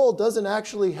the soul doesn't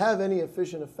actually have any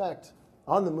efficient effect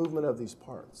on the movement of these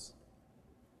parts.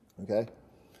 Okay,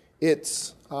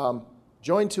 it's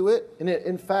joined to it, and it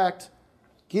in fact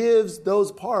gives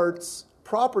those parts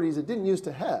properties it didn't used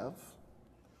to have,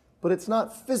 but it's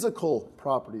not physical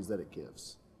properties that it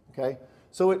gives. Okay,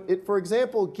 so it for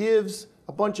example, gives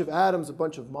a bunch of atoms, a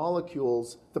bunch of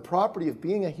molecules, the property of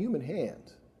being a human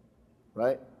hand,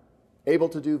 right? Able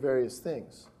to do various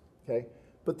things. Okay,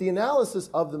 but the analysis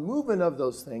of the movement of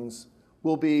those things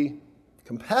will be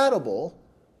compatible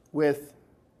with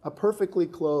a perfectly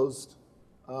closed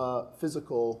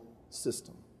physical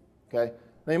system. Okay,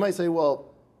 now you might say,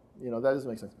 well, that doesn't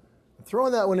make sense. I'm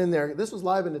throwing that one in there. This was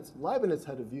Leibniz. Leibniz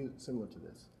had a view similar to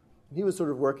this. He was sort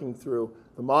of working through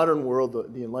the modern world,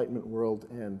 the Enlightenment world,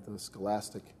 and the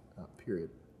scholastic period.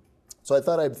 So I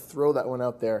thought I'd throw that one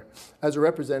out there as a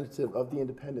representative of the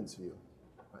independence view.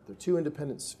 Right, they're two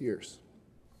independent spheres.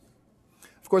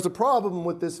 Of course, the problem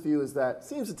with this view is that it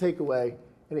seems to take away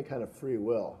any kind of free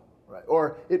will, right?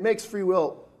 Or it makes free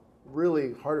will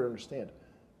really harder to understand.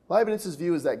 Leibniz's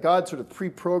view is that God sort of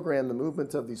pre-programmed the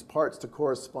movements of these parts to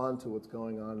correspond to what's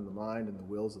going on in the mind and the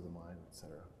wills of the mind,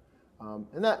 etc.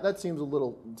 And that seems a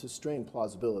little to strain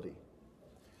plausibility.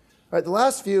 All right, the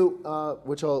last view,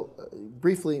 which I'll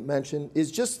briefly mention, is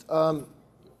just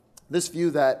this view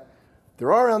that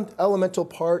there are elemental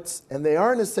parts, and they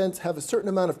are, in a sense, have a certain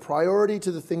amount of priority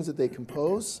to the things that they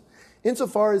compose,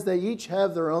 insofar as they each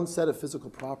have their own set of physical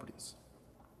properties.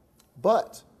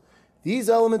 But these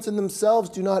elements in themselves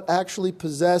do not actually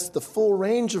possess the full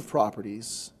range of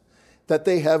properties that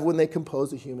they have when they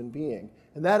compose a human being.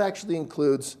 And that actually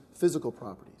includes physical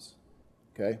properties.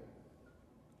 Okay?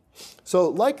 So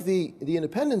like the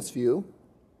independence view,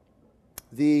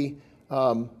 the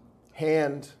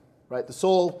hand, right, the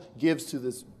soul gives to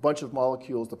this bunch of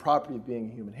molecules the property of being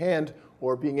a human hand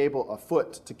or being able, a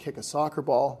foot, to kick a soccer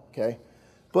ball. Okay?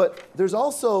 But there's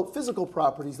also physical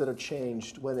properties that are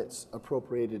changed when it's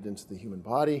appropriated into the human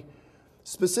body.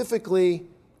 Specifically,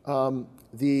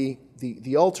 the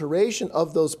alteration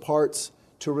of those parts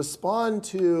to respond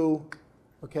to,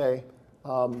 okay,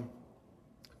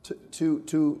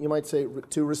 to you might say,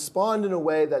 to respond in a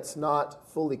way that's not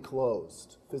fully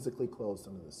closed, physically closed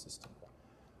under the system.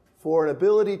 For an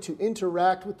ability to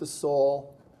interact with the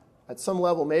soul at some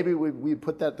level, maybe we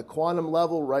put that at the quantum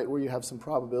level, right, where you have some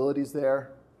probabilities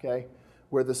there, okay,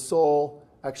 where the soul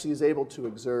actually is able to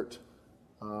exert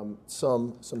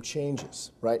some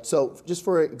changes, right? So just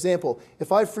for example,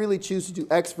 if I freely choose to do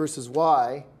X versus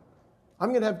Y, I'm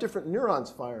going to have different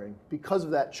neurons firing because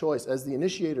of that choice as the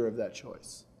initiator of that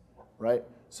choice, right?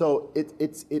 So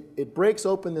it breaks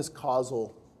open this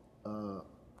causal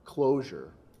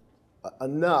closure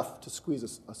enough to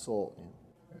squeeze a soul in.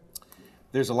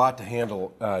 There's a lot to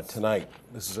handle tonight.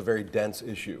 This is a very dense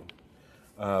issue.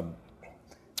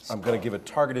 I'm going to give a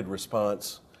targeted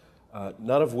response,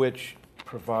 none of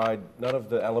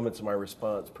the elements of my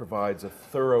response provides a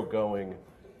thoroughgoing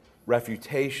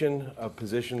refutation of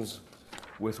positions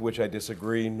with which I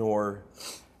disagree, nor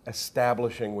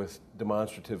establishing with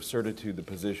demonstrative certitude the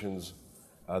positions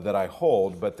that I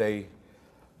hold, but the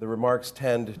remarks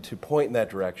tend to point in that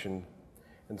direction,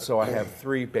 and so I have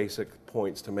three basic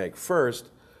points to make. First,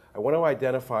 I want to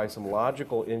identify some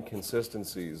logical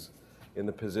inconsistencies in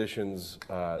the positions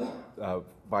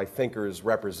by thinkers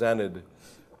represented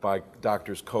by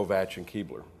Doctors Kovach and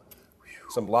Kuebler.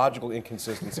 Some logical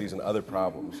inconsistencies and other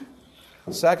problems.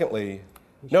 Secondly,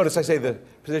 notice I say the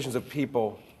positions of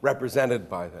people represented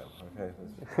by them. Okay,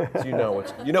 so you know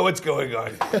what's going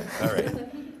on. All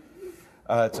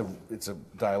right, it's a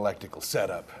dialectical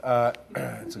setup.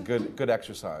 It's a good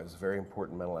exercise, very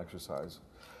important mental exercise.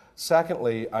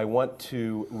 Secondly, I want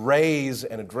to raise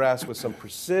and address with some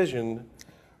precision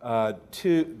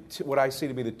to what I see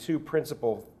to be the two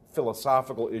principal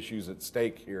philosophical issues at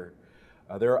stake here.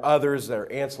 There are others, there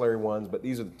are ancillary ones, but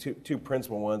these are the two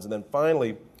principal ones. And then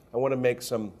finally, I want to make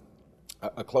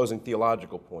a closing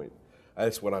theological point.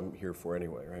 That's what I'm here for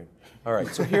anyway, right? All right,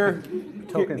 so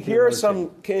here are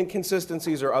some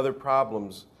inconsistencies or other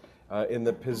problems in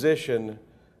the position,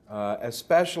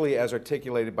 especially as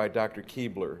articulated by Dr.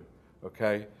 Kuebler,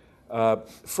 okay?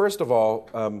 First of all,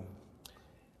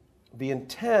 the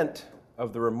intent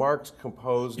of the remarks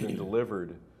composed and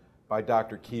delivered by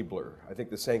Dr. Kuebler, I think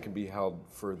the same can be held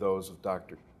for those of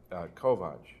Dr.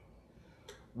 Kovach,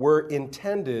 were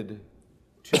intended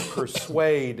to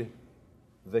persuade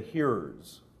the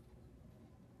hearers.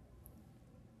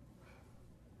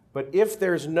 But if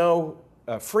there's no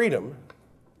freedom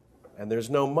and there's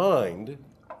no mind,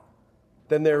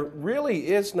 then there really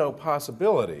is no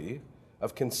possibility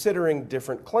of considering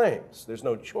different claims. There's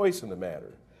no choice in the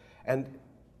matter. And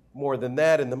more than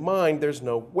that, in the mind, there's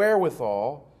no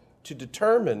wherewithal to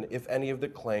determine if any of the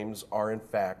claims are in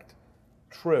fact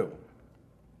true.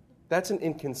 That's an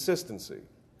inconsistency.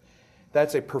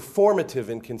 That's a performative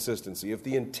inconsistency. If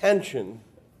the intention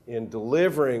in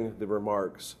delivering the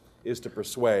remarks is to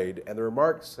persuade, and the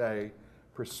remarks say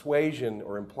persuasion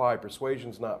or imply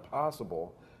persuasion's not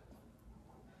possible,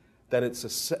 then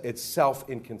it's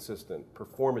self-inconsistent,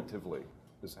 performatively,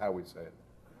 is how we say it.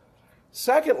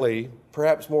 Secondly,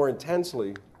 perhaps more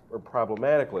intensely or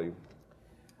problematically,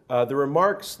 the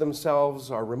remarks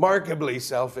themselves are remarkably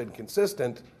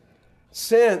self-inconsistent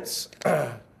since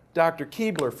Dr.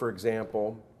 Kuebler, for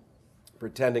example,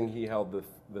 pretending he held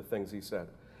the things he said.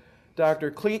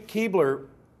 Dr. Kuebler,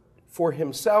 for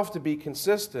himself to be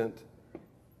consistent,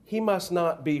 he must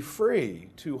not be free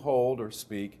to hold or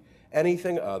speak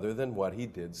anything other than what he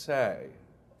did say.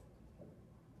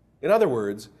 In other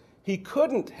words, he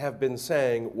couldn't have been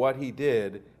saying what he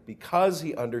did because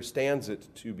he understands it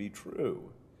to be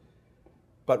true,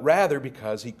 but rather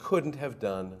because he couldn't have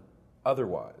done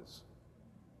otherwise.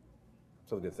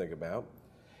 Something to think about.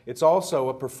 It's also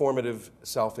a performative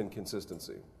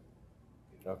self-inconsistency,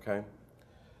 okay?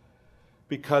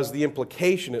 Because the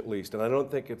implication, at least, and I don't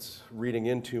think it's reading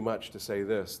in too much to say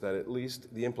this, that at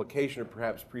least the implication or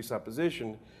perhaps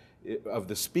presupposition of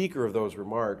the speaker of those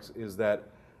remarks is that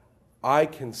I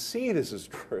can see this is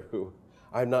true,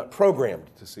 I'm not programmed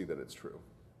to see that it's true.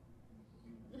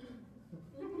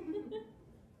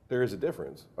 There is a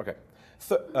difference. Okay.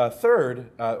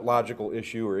 Third logical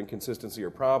issue or inconsistency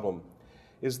or problem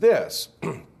is this,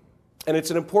 and it's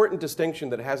an important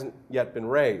distinction that hasn't yet been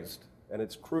raised, and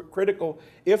it's critical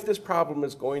if this problem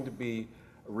is going to be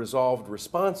resolved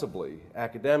responsibly,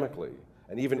 academically,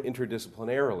 and even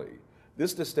interdisciplinarily.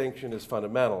 This distinction is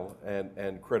fundamental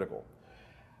and critical.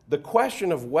 The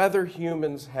question of whether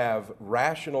humans have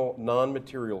rational,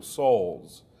 non-material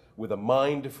souls with a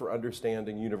mind for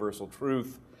understanding universal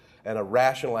truth and a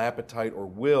rational appetite or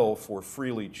will for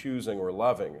freely choosing or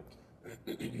loving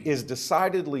is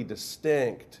decidedly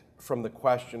distinct from the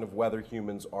question of whether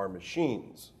humans are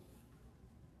machines.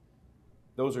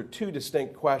 Those are two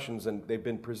distinct questions, and they've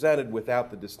been presented without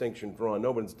the distinction drawn.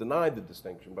 No one's denied the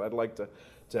distinction, but I'd like to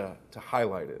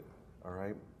highlight it, all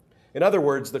right? In other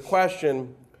words, the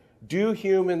question, do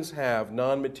humans have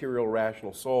non-material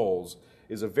rational souls,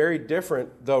 is a very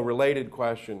different, though related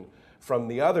question from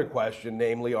the other question,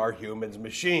 namely, are humans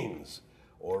machines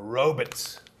or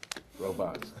robots?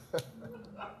 Robots.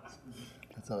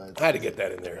 I had to get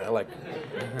that in there. I like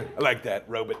that,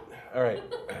 robot. All right.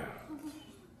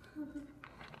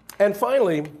 And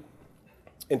finally,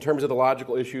 in terms of the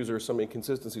logical issues or some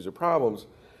inconsistencies or problems,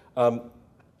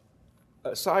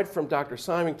 aside from Dr.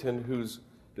 Symington, whose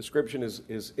description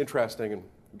is interesting and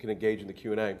we can engage in the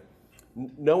Q&A,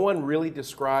 no one really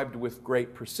described with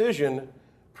great precision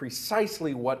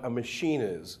precisely what a machine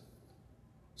is.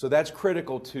 So that's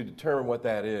critical to determine what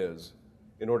that is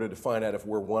in order to find out if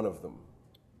we're one of them.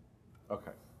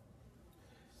 Okay.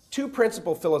 Two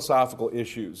principal philosophical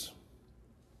issues.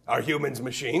 Are humans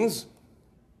machines?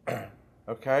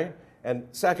 Okay. And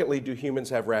secondly, do humans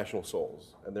have rational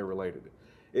souls? And they're related.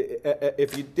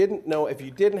 If you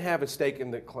didn't have a stake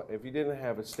in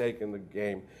the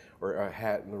game or a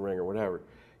hat in the ring or whatever,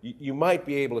 you might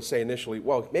be able to say initially,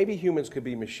 well, maybe humans could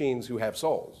be machines who have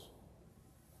souls.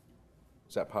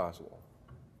 Is that possible?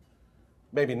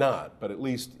 Maybe not, but at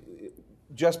least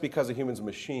just because a human's a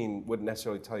machine wouldn't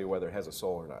necessarily tell you whether it has a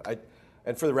soul or not.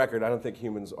 And for the record, I don't think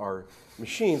humans are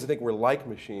machines. I think we're like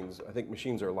machines. I think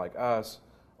machines are like us,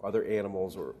 other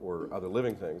animals, or other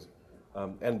living things,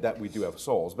 and that we do have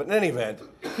souls. But in any event,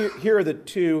 here are the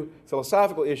two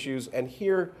philosophical issues, and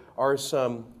here are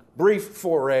some brief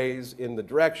forays in the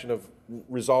direction of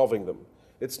resolving them.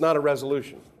 It's not a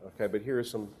resolution, okay, but here are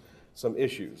some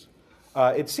issues.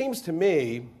 It seems to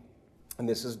me, and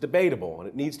this is debatable, and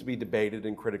it needs to be debated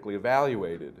and critically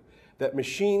evaluated, that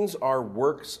machines are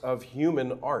works of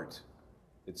human art,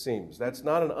 it seems. That's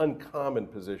not an uncommon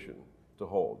position to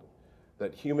hold,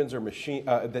 that machines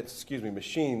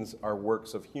are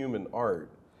works of human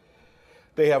art.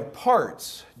 They have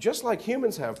parts, just like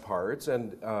humans have parts,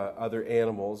 and other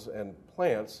animals and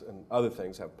plants and other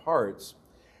things have parts,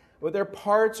 but their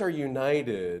parts are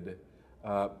united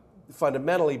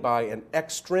fundamentally by an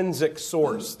extrinsic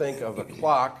source. Think of a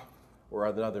clock or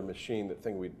another machine, that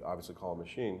thing we'd obviously call a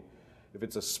machine. If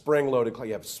it's a spring-loaded clock,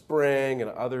 you have spring and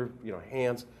other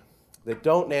hands that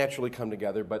don't naturally come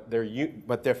together, but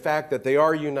the fact that they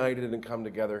are united and come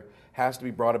together has to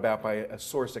be brought about by a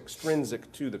source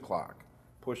extrinsic to the clock,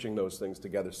 pushing those things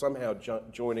together, somehow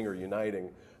joining or uniting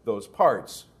those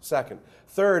parts. Second.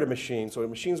 Third, a machine. So a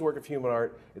machine's work of human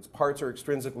art, its parts are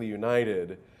extrinsically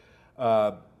united.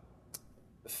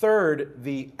 Third,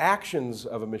 the actions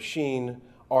of a machine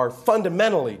are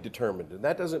fundamentally determined. And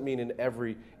that doesn't mean in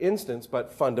every instance,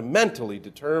 but fundamentally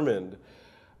determined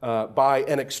by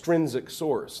an extrinsic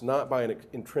source, not by an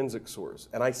intrinsic source.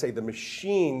 And I say the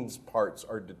machine's parts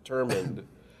are determined,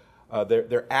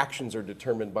 their actions are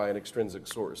determined by an extrinsic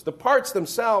source. The parts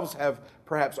themselves have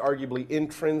perhaps arguably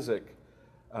intrinsic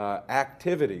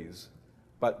activities,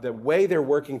 but the way they're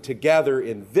working together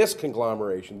in this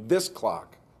conglomeration, this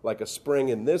clock, like a spring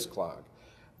in this clock,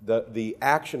 the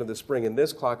action of the spring in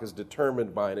this clock is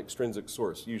determined by an extrinsic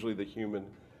source, usually the human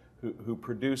who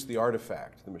produced the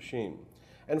artifact, the machine.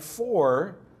 And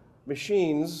for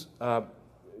machines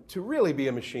to really be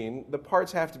a machine, the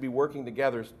parts have to be working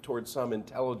together towards some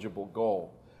intelligible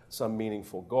goal, some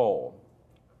meaningful goal.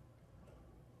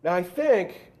 Now I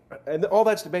think, and all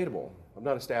that's debatable, I'm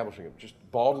not establishing it, just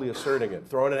baldly asserting it,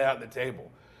 throwing it out on the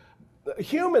table.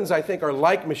 Humans, I think, are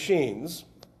like machines,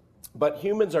 but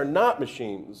humans are not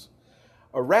machines.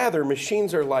 Or rather,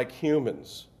 machines are like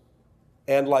humans,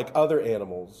 and like other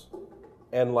animals,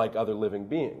 and like other living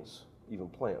beings, even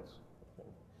plants.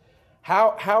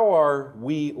 How are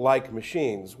we like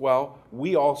machines? Well,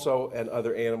 we also, and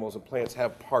other animals and plants,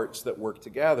 have parts that work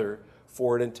together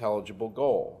for an intelligible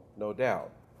goal, no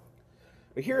doubt.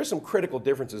 But here are some critical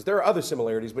differences. There are other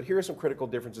similarities, but here are some critical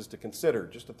differences to consider,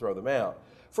 just to throw them out.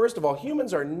 First of all,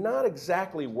 humans are not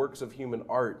exactly works of human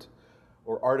art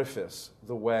or artifice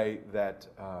the way that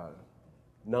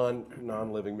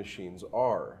non-living machines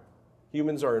are.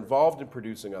 Humans are involved in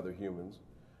producing other humans,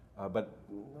 but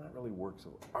not really works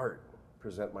of art.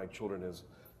 Present my children as,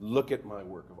 look at my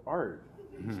work of art.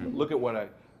 Mm-hmm. Look at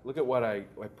what I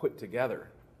put together.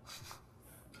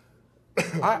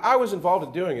 I was involved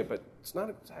in doing it, but it's not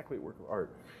exactly a work of art.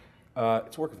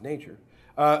 It's a work of nature.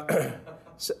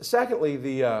 Secondly,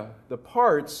 the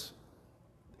parts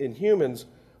in humans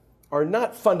are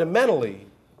not fundamentally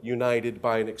united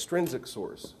by an extrinsic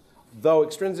source, though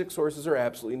extrinsic sources are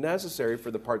absolutely necessary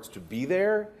for the parts to be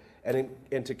there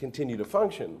and to continue to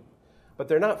function. But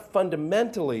they're not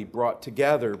fundamentally brought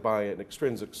together by an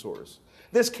extrinsic source.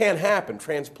 This can happen,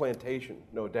 transplantation,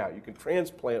 no doubt. You can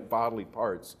transplant bodily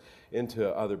parts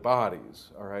into other bodies,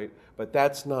 all right? But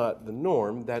that's not the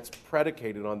norm. That's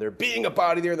predicated on there being a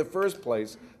body there in the first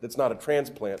place that's not a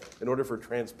transplant in order for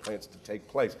transplants to take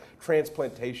place.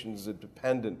 Transplantation is a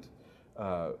dependent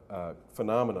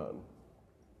phenomenon.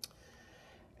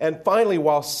 And finally,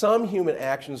 while some human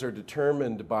actions are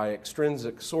determined by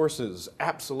extrinsic sources,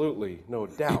 absolutely, no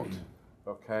doubt,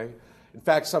 okay? In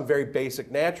fact, some very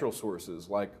basic natural sources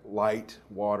like light,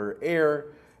 water, air,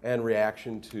 and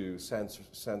reaction to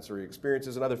sensory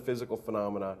experiences and other physical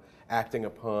phenomena acting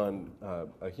upon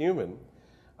a human.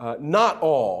 Not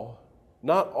all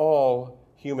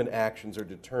human actions are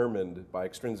determined by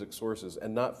extrinsic sources,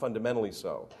 and not fundamentally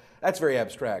so. That's very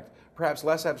abstract. Perhaps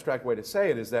less abstract way to say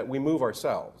it is that we move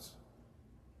ourselves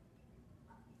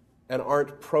and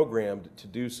aren't programmed to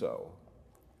do so.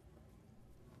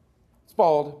 It's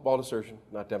bald assertion,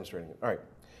 not demonstrating it. All right.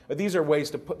 But these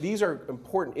are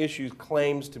important issues,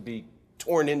 claims to be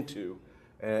torn into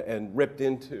and ripped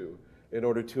into in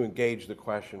order to engage the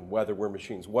question whether we're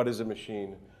machines. What is a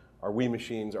machine? Are we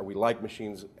machines? Are we like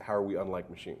machines? How are we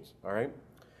unlike machines? All right?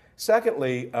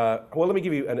 Secondly, let me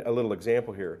give you a little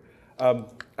example here.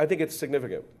 I think it's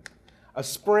significant. A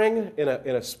spring in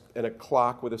a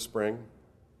clock with a spring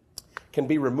can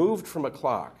be removed from a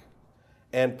clock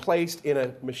and placed in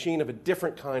a machine of a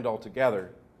different kind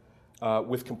altogether,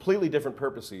 with completely different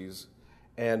purposes,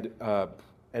 and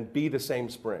be the same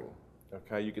spring.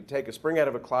 Okay, you could take a spring out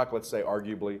of a clock, let's say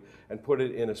arguably, and put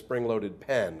it in a spring-loaded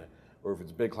pen, or if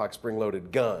it's a big clock,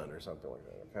 spring-loaded gun or something like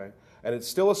that. Okay, and it's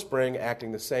still a spring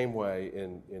acting the same way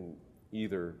in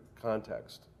either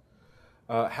context.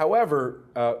 However,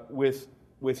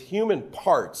 with human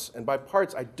parts, and by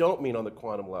parts I don't mean on the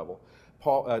quantum level.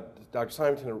 Dr.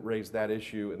 Symington raised that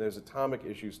issue, and there's atomic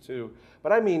issues too,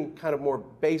 but I mean kind of more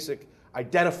basic,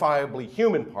 identifiably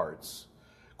human parts.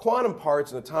 Quantum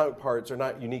parts and atomic parts are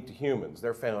not unique to humans.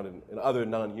 They're found in other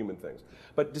non-human things.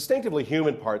 But distinctively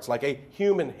human parts, like a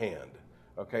human hand,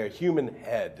 okay, a human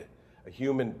head, a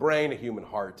human brain, a human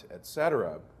heart,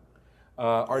 etc.,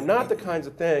 are not the kinds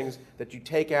of things that you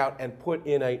take out and put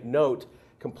in a note,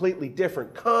 completely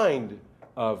different kind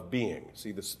of being.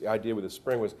 See, the idea with the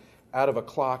spring was out of a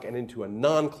clock and into a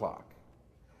non-clock.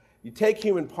 You take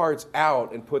human parts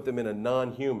out and put them in a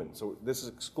non-human. So this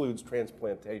excludes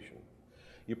transplantation.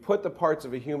 You put the parts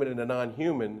of a human in a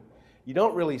non-human, you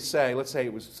don't really say, let's say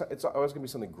it's always going to be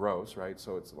something gross, right?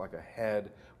 So it's like a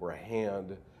head or a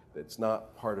hand that's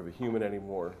not part of a human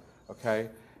anymore, okay?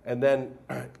 And then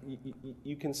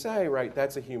you can say, right,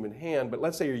 that's a human hand, but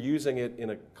let's say you're using it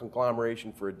in a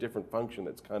conglomeration for a different function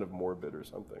that's kind of morbid or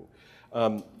something.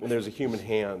 And there's a human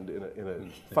hand in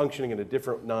a functioning in a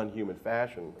different non-human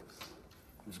fashion.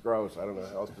 It's gross. I don't know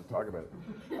how else to talk about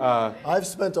it. I've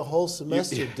spent a whole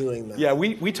semester doing that. Yeah,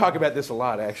 we talk about this a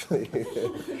lot, actually.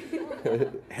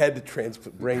 Brain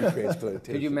transplantation.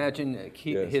 Could you imagine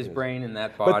his brain in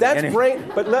that body? But that's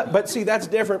brain. But see, that's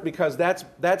different because that's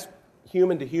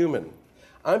human to human.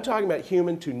 I'm talking about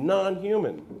human to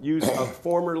non-human use of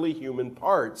formerly human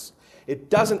parts. It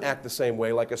doesn't act the same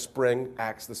way like a spring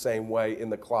acts the same way in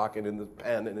the clock and in the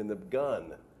pen and in the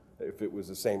gun. If it was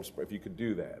the same, if you could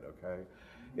do that, okay?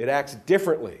 It acts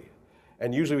differently.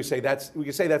 And usually we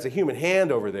can say that's a human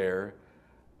hand over there,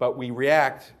 but we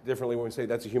react differently when we say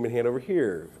that's a human hand over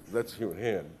here. That's a human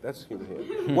hand. That's a human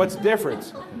hand. What's the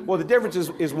difference? Well, the difference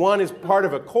is one is part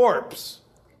of a corpse.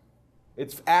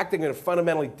 It's acting in a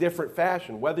fundamentally different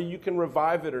fashion. Whether you can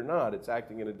revive it or not, it's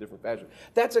acting in a different fashion.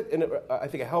 That's, I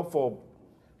think, a helpful,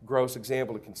 gross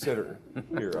example to consider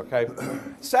here, okay?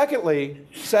 Secondly,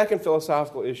 second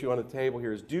philosophical issue on the table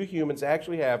here is, do humans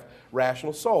actually have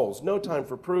rational souls? No time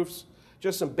for proofs,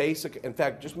 just some basic, in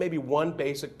fact, just maybe one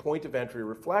basic point of entry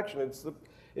reflection.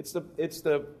 It's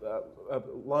the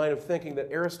line of thinking that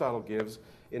Aristotle gives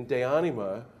in De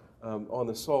Anima on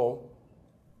the soul,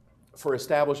 for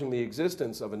establishing the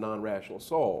existence of a non-rational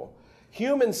soul.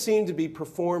 Humans seem to be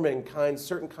performing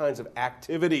certain kinds of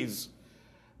activities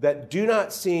that do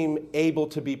not seem able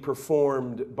to be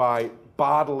performed by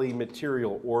bodily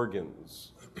material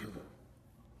organs.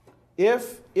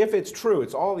 If it's true,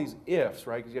 it's all these ifs,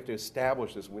 right? Because you have to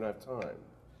establish this, and we don't have time.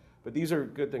 But these are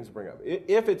good things to bring up.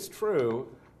 If it's true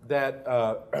that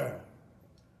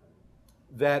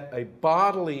that a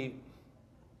bodily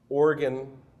organ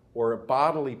or a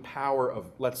bodily power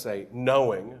of, let's say,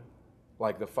 knowing,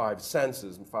 like the five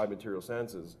senses and five material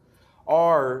senses,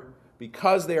 are,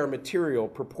 because they are material,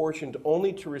 proportioned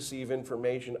only to receive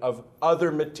information of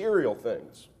other material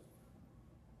things.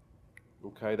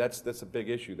 Okay, that's a big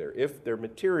issue there. If they're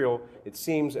material, it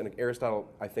seems, and Aristotle,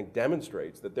 I think,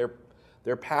 demonstrates that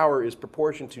their power is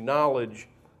proportioned to knowledge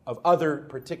of other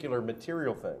particular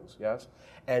material things, yes?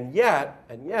 And yet,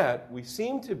 we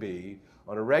seem to be,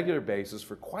 on a regular basis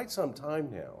for quite some time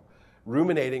now,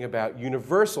 ruminating about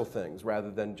universal things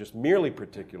rather than just merely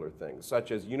particular things,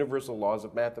 such as universal laws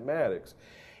of mathematics.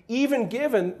 Even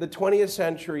given the 20th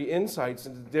century insights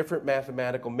into different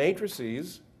mathematical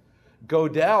matrices,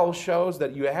 Gödel shows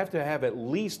that you have to have at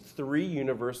least 3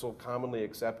 universal, commonly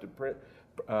accepted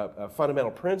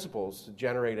fundamental principles to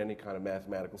generate any kind of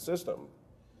mathematical system.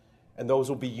 And those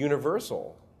will be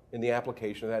universal in the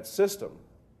application of that system.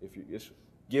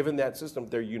 Given that system,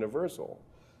 they're universal.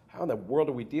 How in the world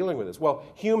are we dealing with this? Well,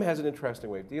 Hume has an interesting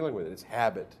way of dealing with it. It's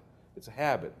habit. It's a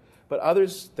habit. But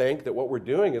others think that what we're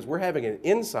doing is we're having an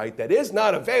insight that is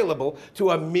not available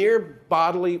to a mere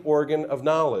bodily organ of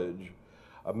knowledge.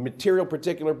 A material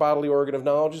particular bodily organ of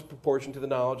knowledge is proportioned to the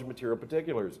knowledge of material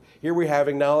particulars. Here we're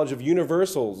having knowledge of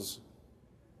universals,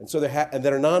 and so and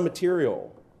that are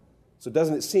non-material. So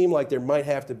doesn't it seem like there might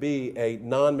have to be a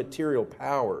non-material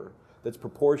power that's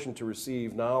proportioned to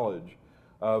receive knowledge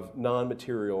of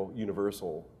non-material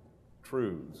universal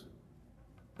truths?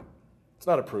 It's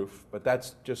not a proof, but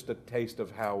that's just a taste of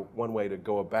how one way to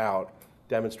go about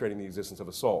demonstrating the existence of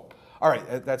a soul. All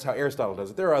right, that's how Aristotle does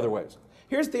it. There are other ways.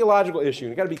 Here's a theological issue,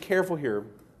 and you've got to be careful here.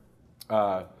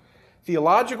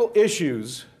 Theological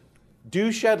issues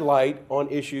do shed light on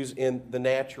issues in the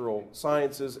natural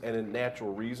sciences and in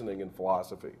natural reasoning and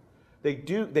philosophy. They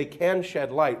can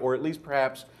shed light, or at least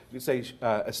perhaps you could say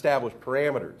establish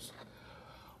parameters.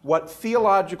 What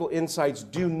theological insights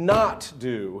do not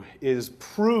do is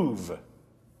prove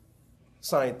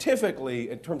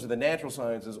scientifically in terms of the natural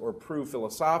sciences or prove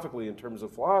philosophically in terms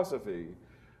of philosophy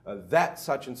that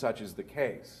such and such is the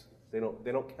case. They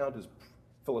don't count as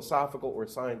philosophical or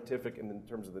scientific in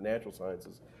terms of the natural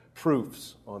sciences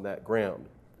proofs on that ground.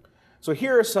 So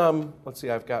here are some, let's see,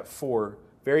 I've got 4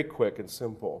 very quick and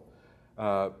simple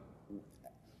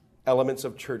elements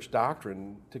of church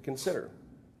doctrine to consider.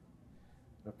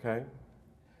 Okay?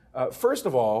 First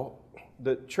of all,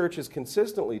 the church has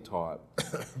consistently taught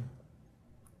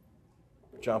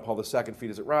John Paul II,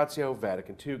 Fides et Ratio,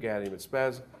 Vatican II, Gaudium et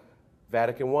Spes,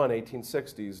 Vatican I,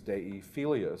 1860s, Dei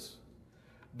Filius,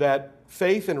 that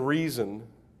faith and reason,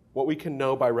 what we can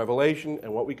know by revelation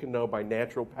and what we can know by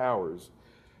natural powers,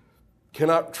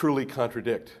 cannot truly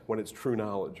contradict when it's true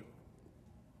knowledge.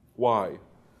 Why?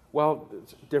 Well,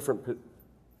 it's different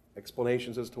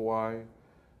explanations as to why.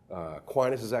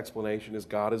 Aquinas' explanation is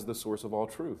God is the source of all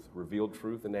truth, revealed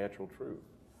truth and natural truth.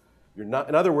 You're not,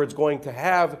 in other words, going to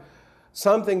have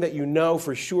something that you know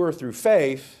for sure through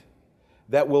faith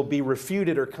that will be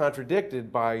refuted or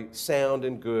contradicted by sound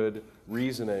and good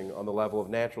reasoning on the level of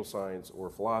natural science or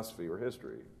philosophy or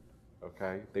history.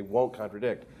 Okay? They won't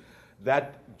contradict.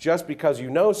 That just because you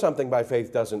know something by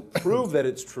faith doesn't prove that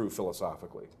it's true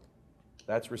philosophically.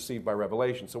 That's received by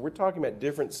revelation. So we're talking about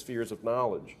different spheres of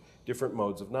knowledge, different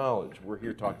modes of knowledge. We're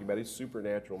here talking about a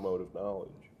supernatural mode of knowledge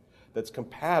that's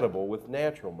compatible with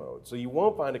natural modes. So you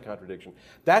won't find a contradiction.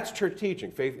 That's church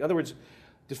teaching. Faith, in other words,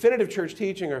 definitive church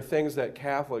teaching are things that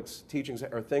Catholics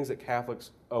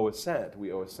owe assent.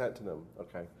 We owe assent to them,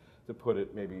 okay, to put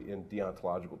it maybe in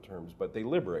deontological terms, but they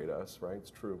liberate us, right?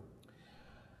 It's true.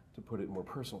 To put it in more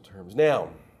personal terms. Now,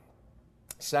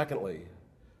 secondly,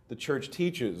 the church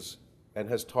teaches and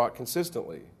has taught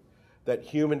consistently that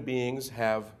human beings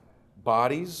have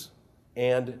bodies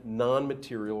and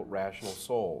non-material rational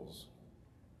souls.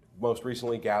 Most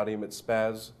recently, Gaudium et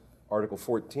Spes, Article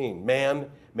 14. Man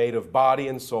made of body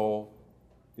and soul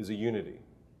is a unity.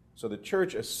 So the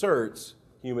church asserts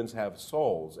humans have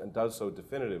souls and does so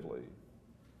definitively.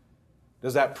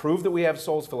 Does that prove that we have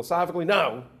souls philosophically?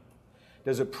 No.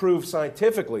 Does it prove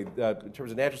scientifically, in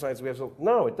terms of natural science, that we have souls?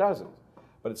 No, it doesn't.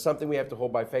 But it's something we have to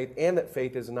hold by faith, and that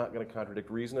faith is not going to contradict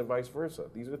reason and vice versa.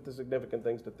 These are the significant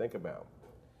things to think about.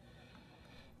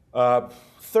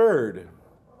 Third,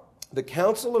 the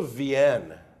Council of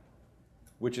Vienne,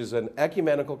 which is an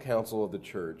ecumenical council of the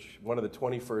church, one of the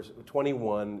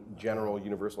 21 general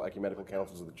universal ecumenical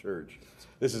councils of the church.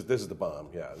 This is the bomb.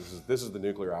 Yeah, this is the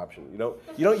nuclear option. You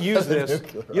don't use this.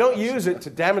 You don't use it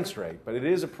to demonstrate, but it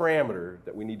is a parameter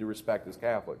that we need to respect as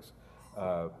Catholics.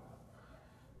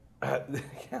 The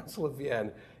Council of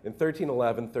Vienne in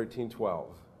 1311,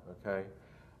 1312, okay,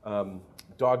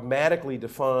 dogmatically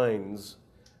defines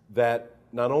that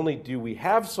not only do we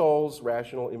have souls,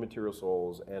 rational, immaterial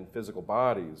souls, and physical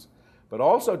bodies, but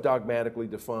also dogmatically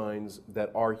defines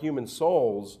that our human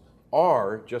souls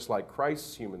are, just like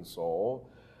Christ's human soul,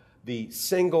 the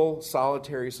single,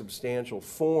 solitary, substantial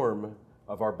form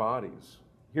of our bodies.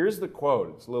 Here's the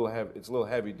quote. It's a little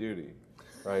heavy duty,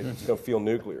 right? It's going to feel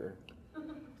nuclear.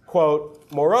 Quote,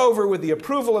 "Moreover, with the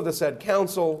approval of the said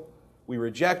council, we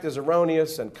reject as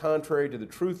erroneous and contrary to the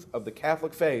truth of the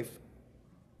Catholic faith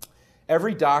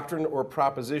every doctrine or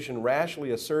proposition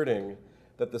rashly asserting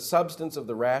that the substance of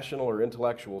the rational or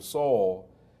intellectual soul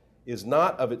is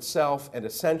not of itself and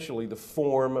essentially the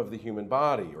form of the human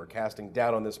body, or casting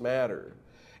doubt on this matter.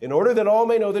 In order that all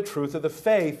may know the truth of the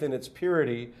faith in its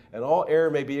purity and all error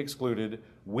may be excluded,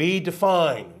 we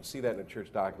define," you see that in a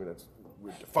church document,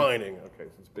 we're defining, okay,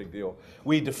 so it's a big deal.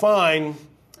 "We define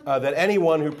that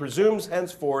anyone who presumes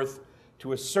henceforth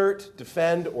to assert,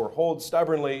 defend, or hold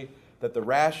stubbornly that the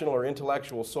rational or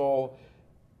intellectual soul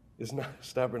is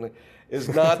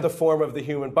not the form of the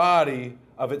human body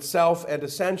of itself and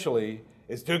essentially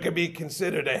is to be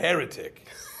considered a heretic."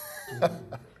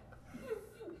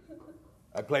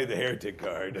 I play the heretic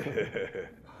card.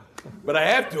 But I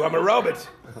have to, I'm a robot.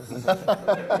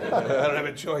 I don't have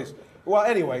a choice. Well,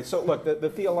 anyway, so look, the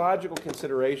theological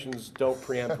considerations don't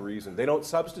preempt reason. They don't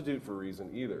substitute for reason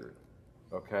either,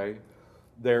 okay?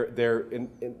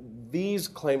 These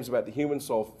claims about the human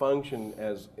soul function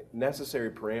as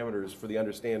necessary parameters for the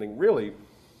understanding, really,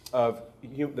 of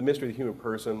the mystery of the human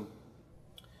person,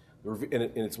 in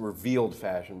its revealed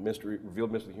fashion,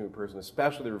 revealed mystery of the human person,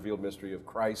 especially the revealed mystery of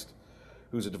Christ,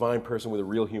 who's a divine person with a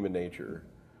real human nature.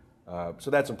 So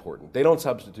that's important. They don't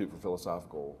substitute for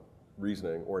philosophical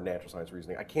reasoning or natural science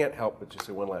reasoning. I can't help but just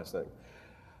say one last thing.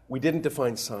 We didn't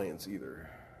define science either.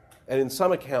 And in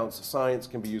some accounts, science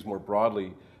can be used more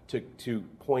broadly to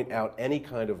point out any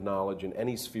kind of knowledge in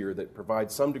any sphere that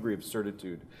provides some degree of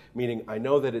certitude, meaning I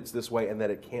know that it's this way and that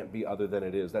it can't be other than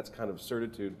it is. That's kind of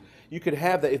certitude. You could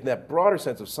have that in that broader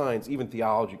sense of science. Even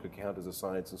theology could count as a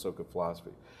science, and so could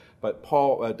philosophy. But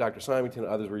Dr. Symington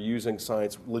and others were using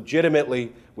science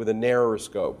legitimately with a narrower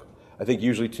scope, I think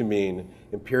usually to mean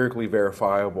empirically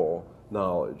verifiable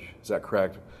knowledge. Is that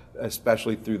correct?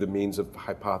 Especially through the means of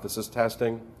hypothesis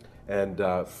testing and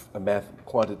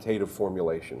quantitative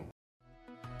formulation.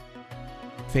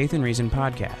 Faith and Reason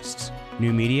podcasts,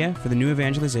 new media for the new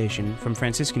evangelization from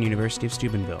Franciscan University of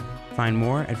Steubenville. Find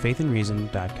more at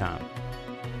faithandreason.com.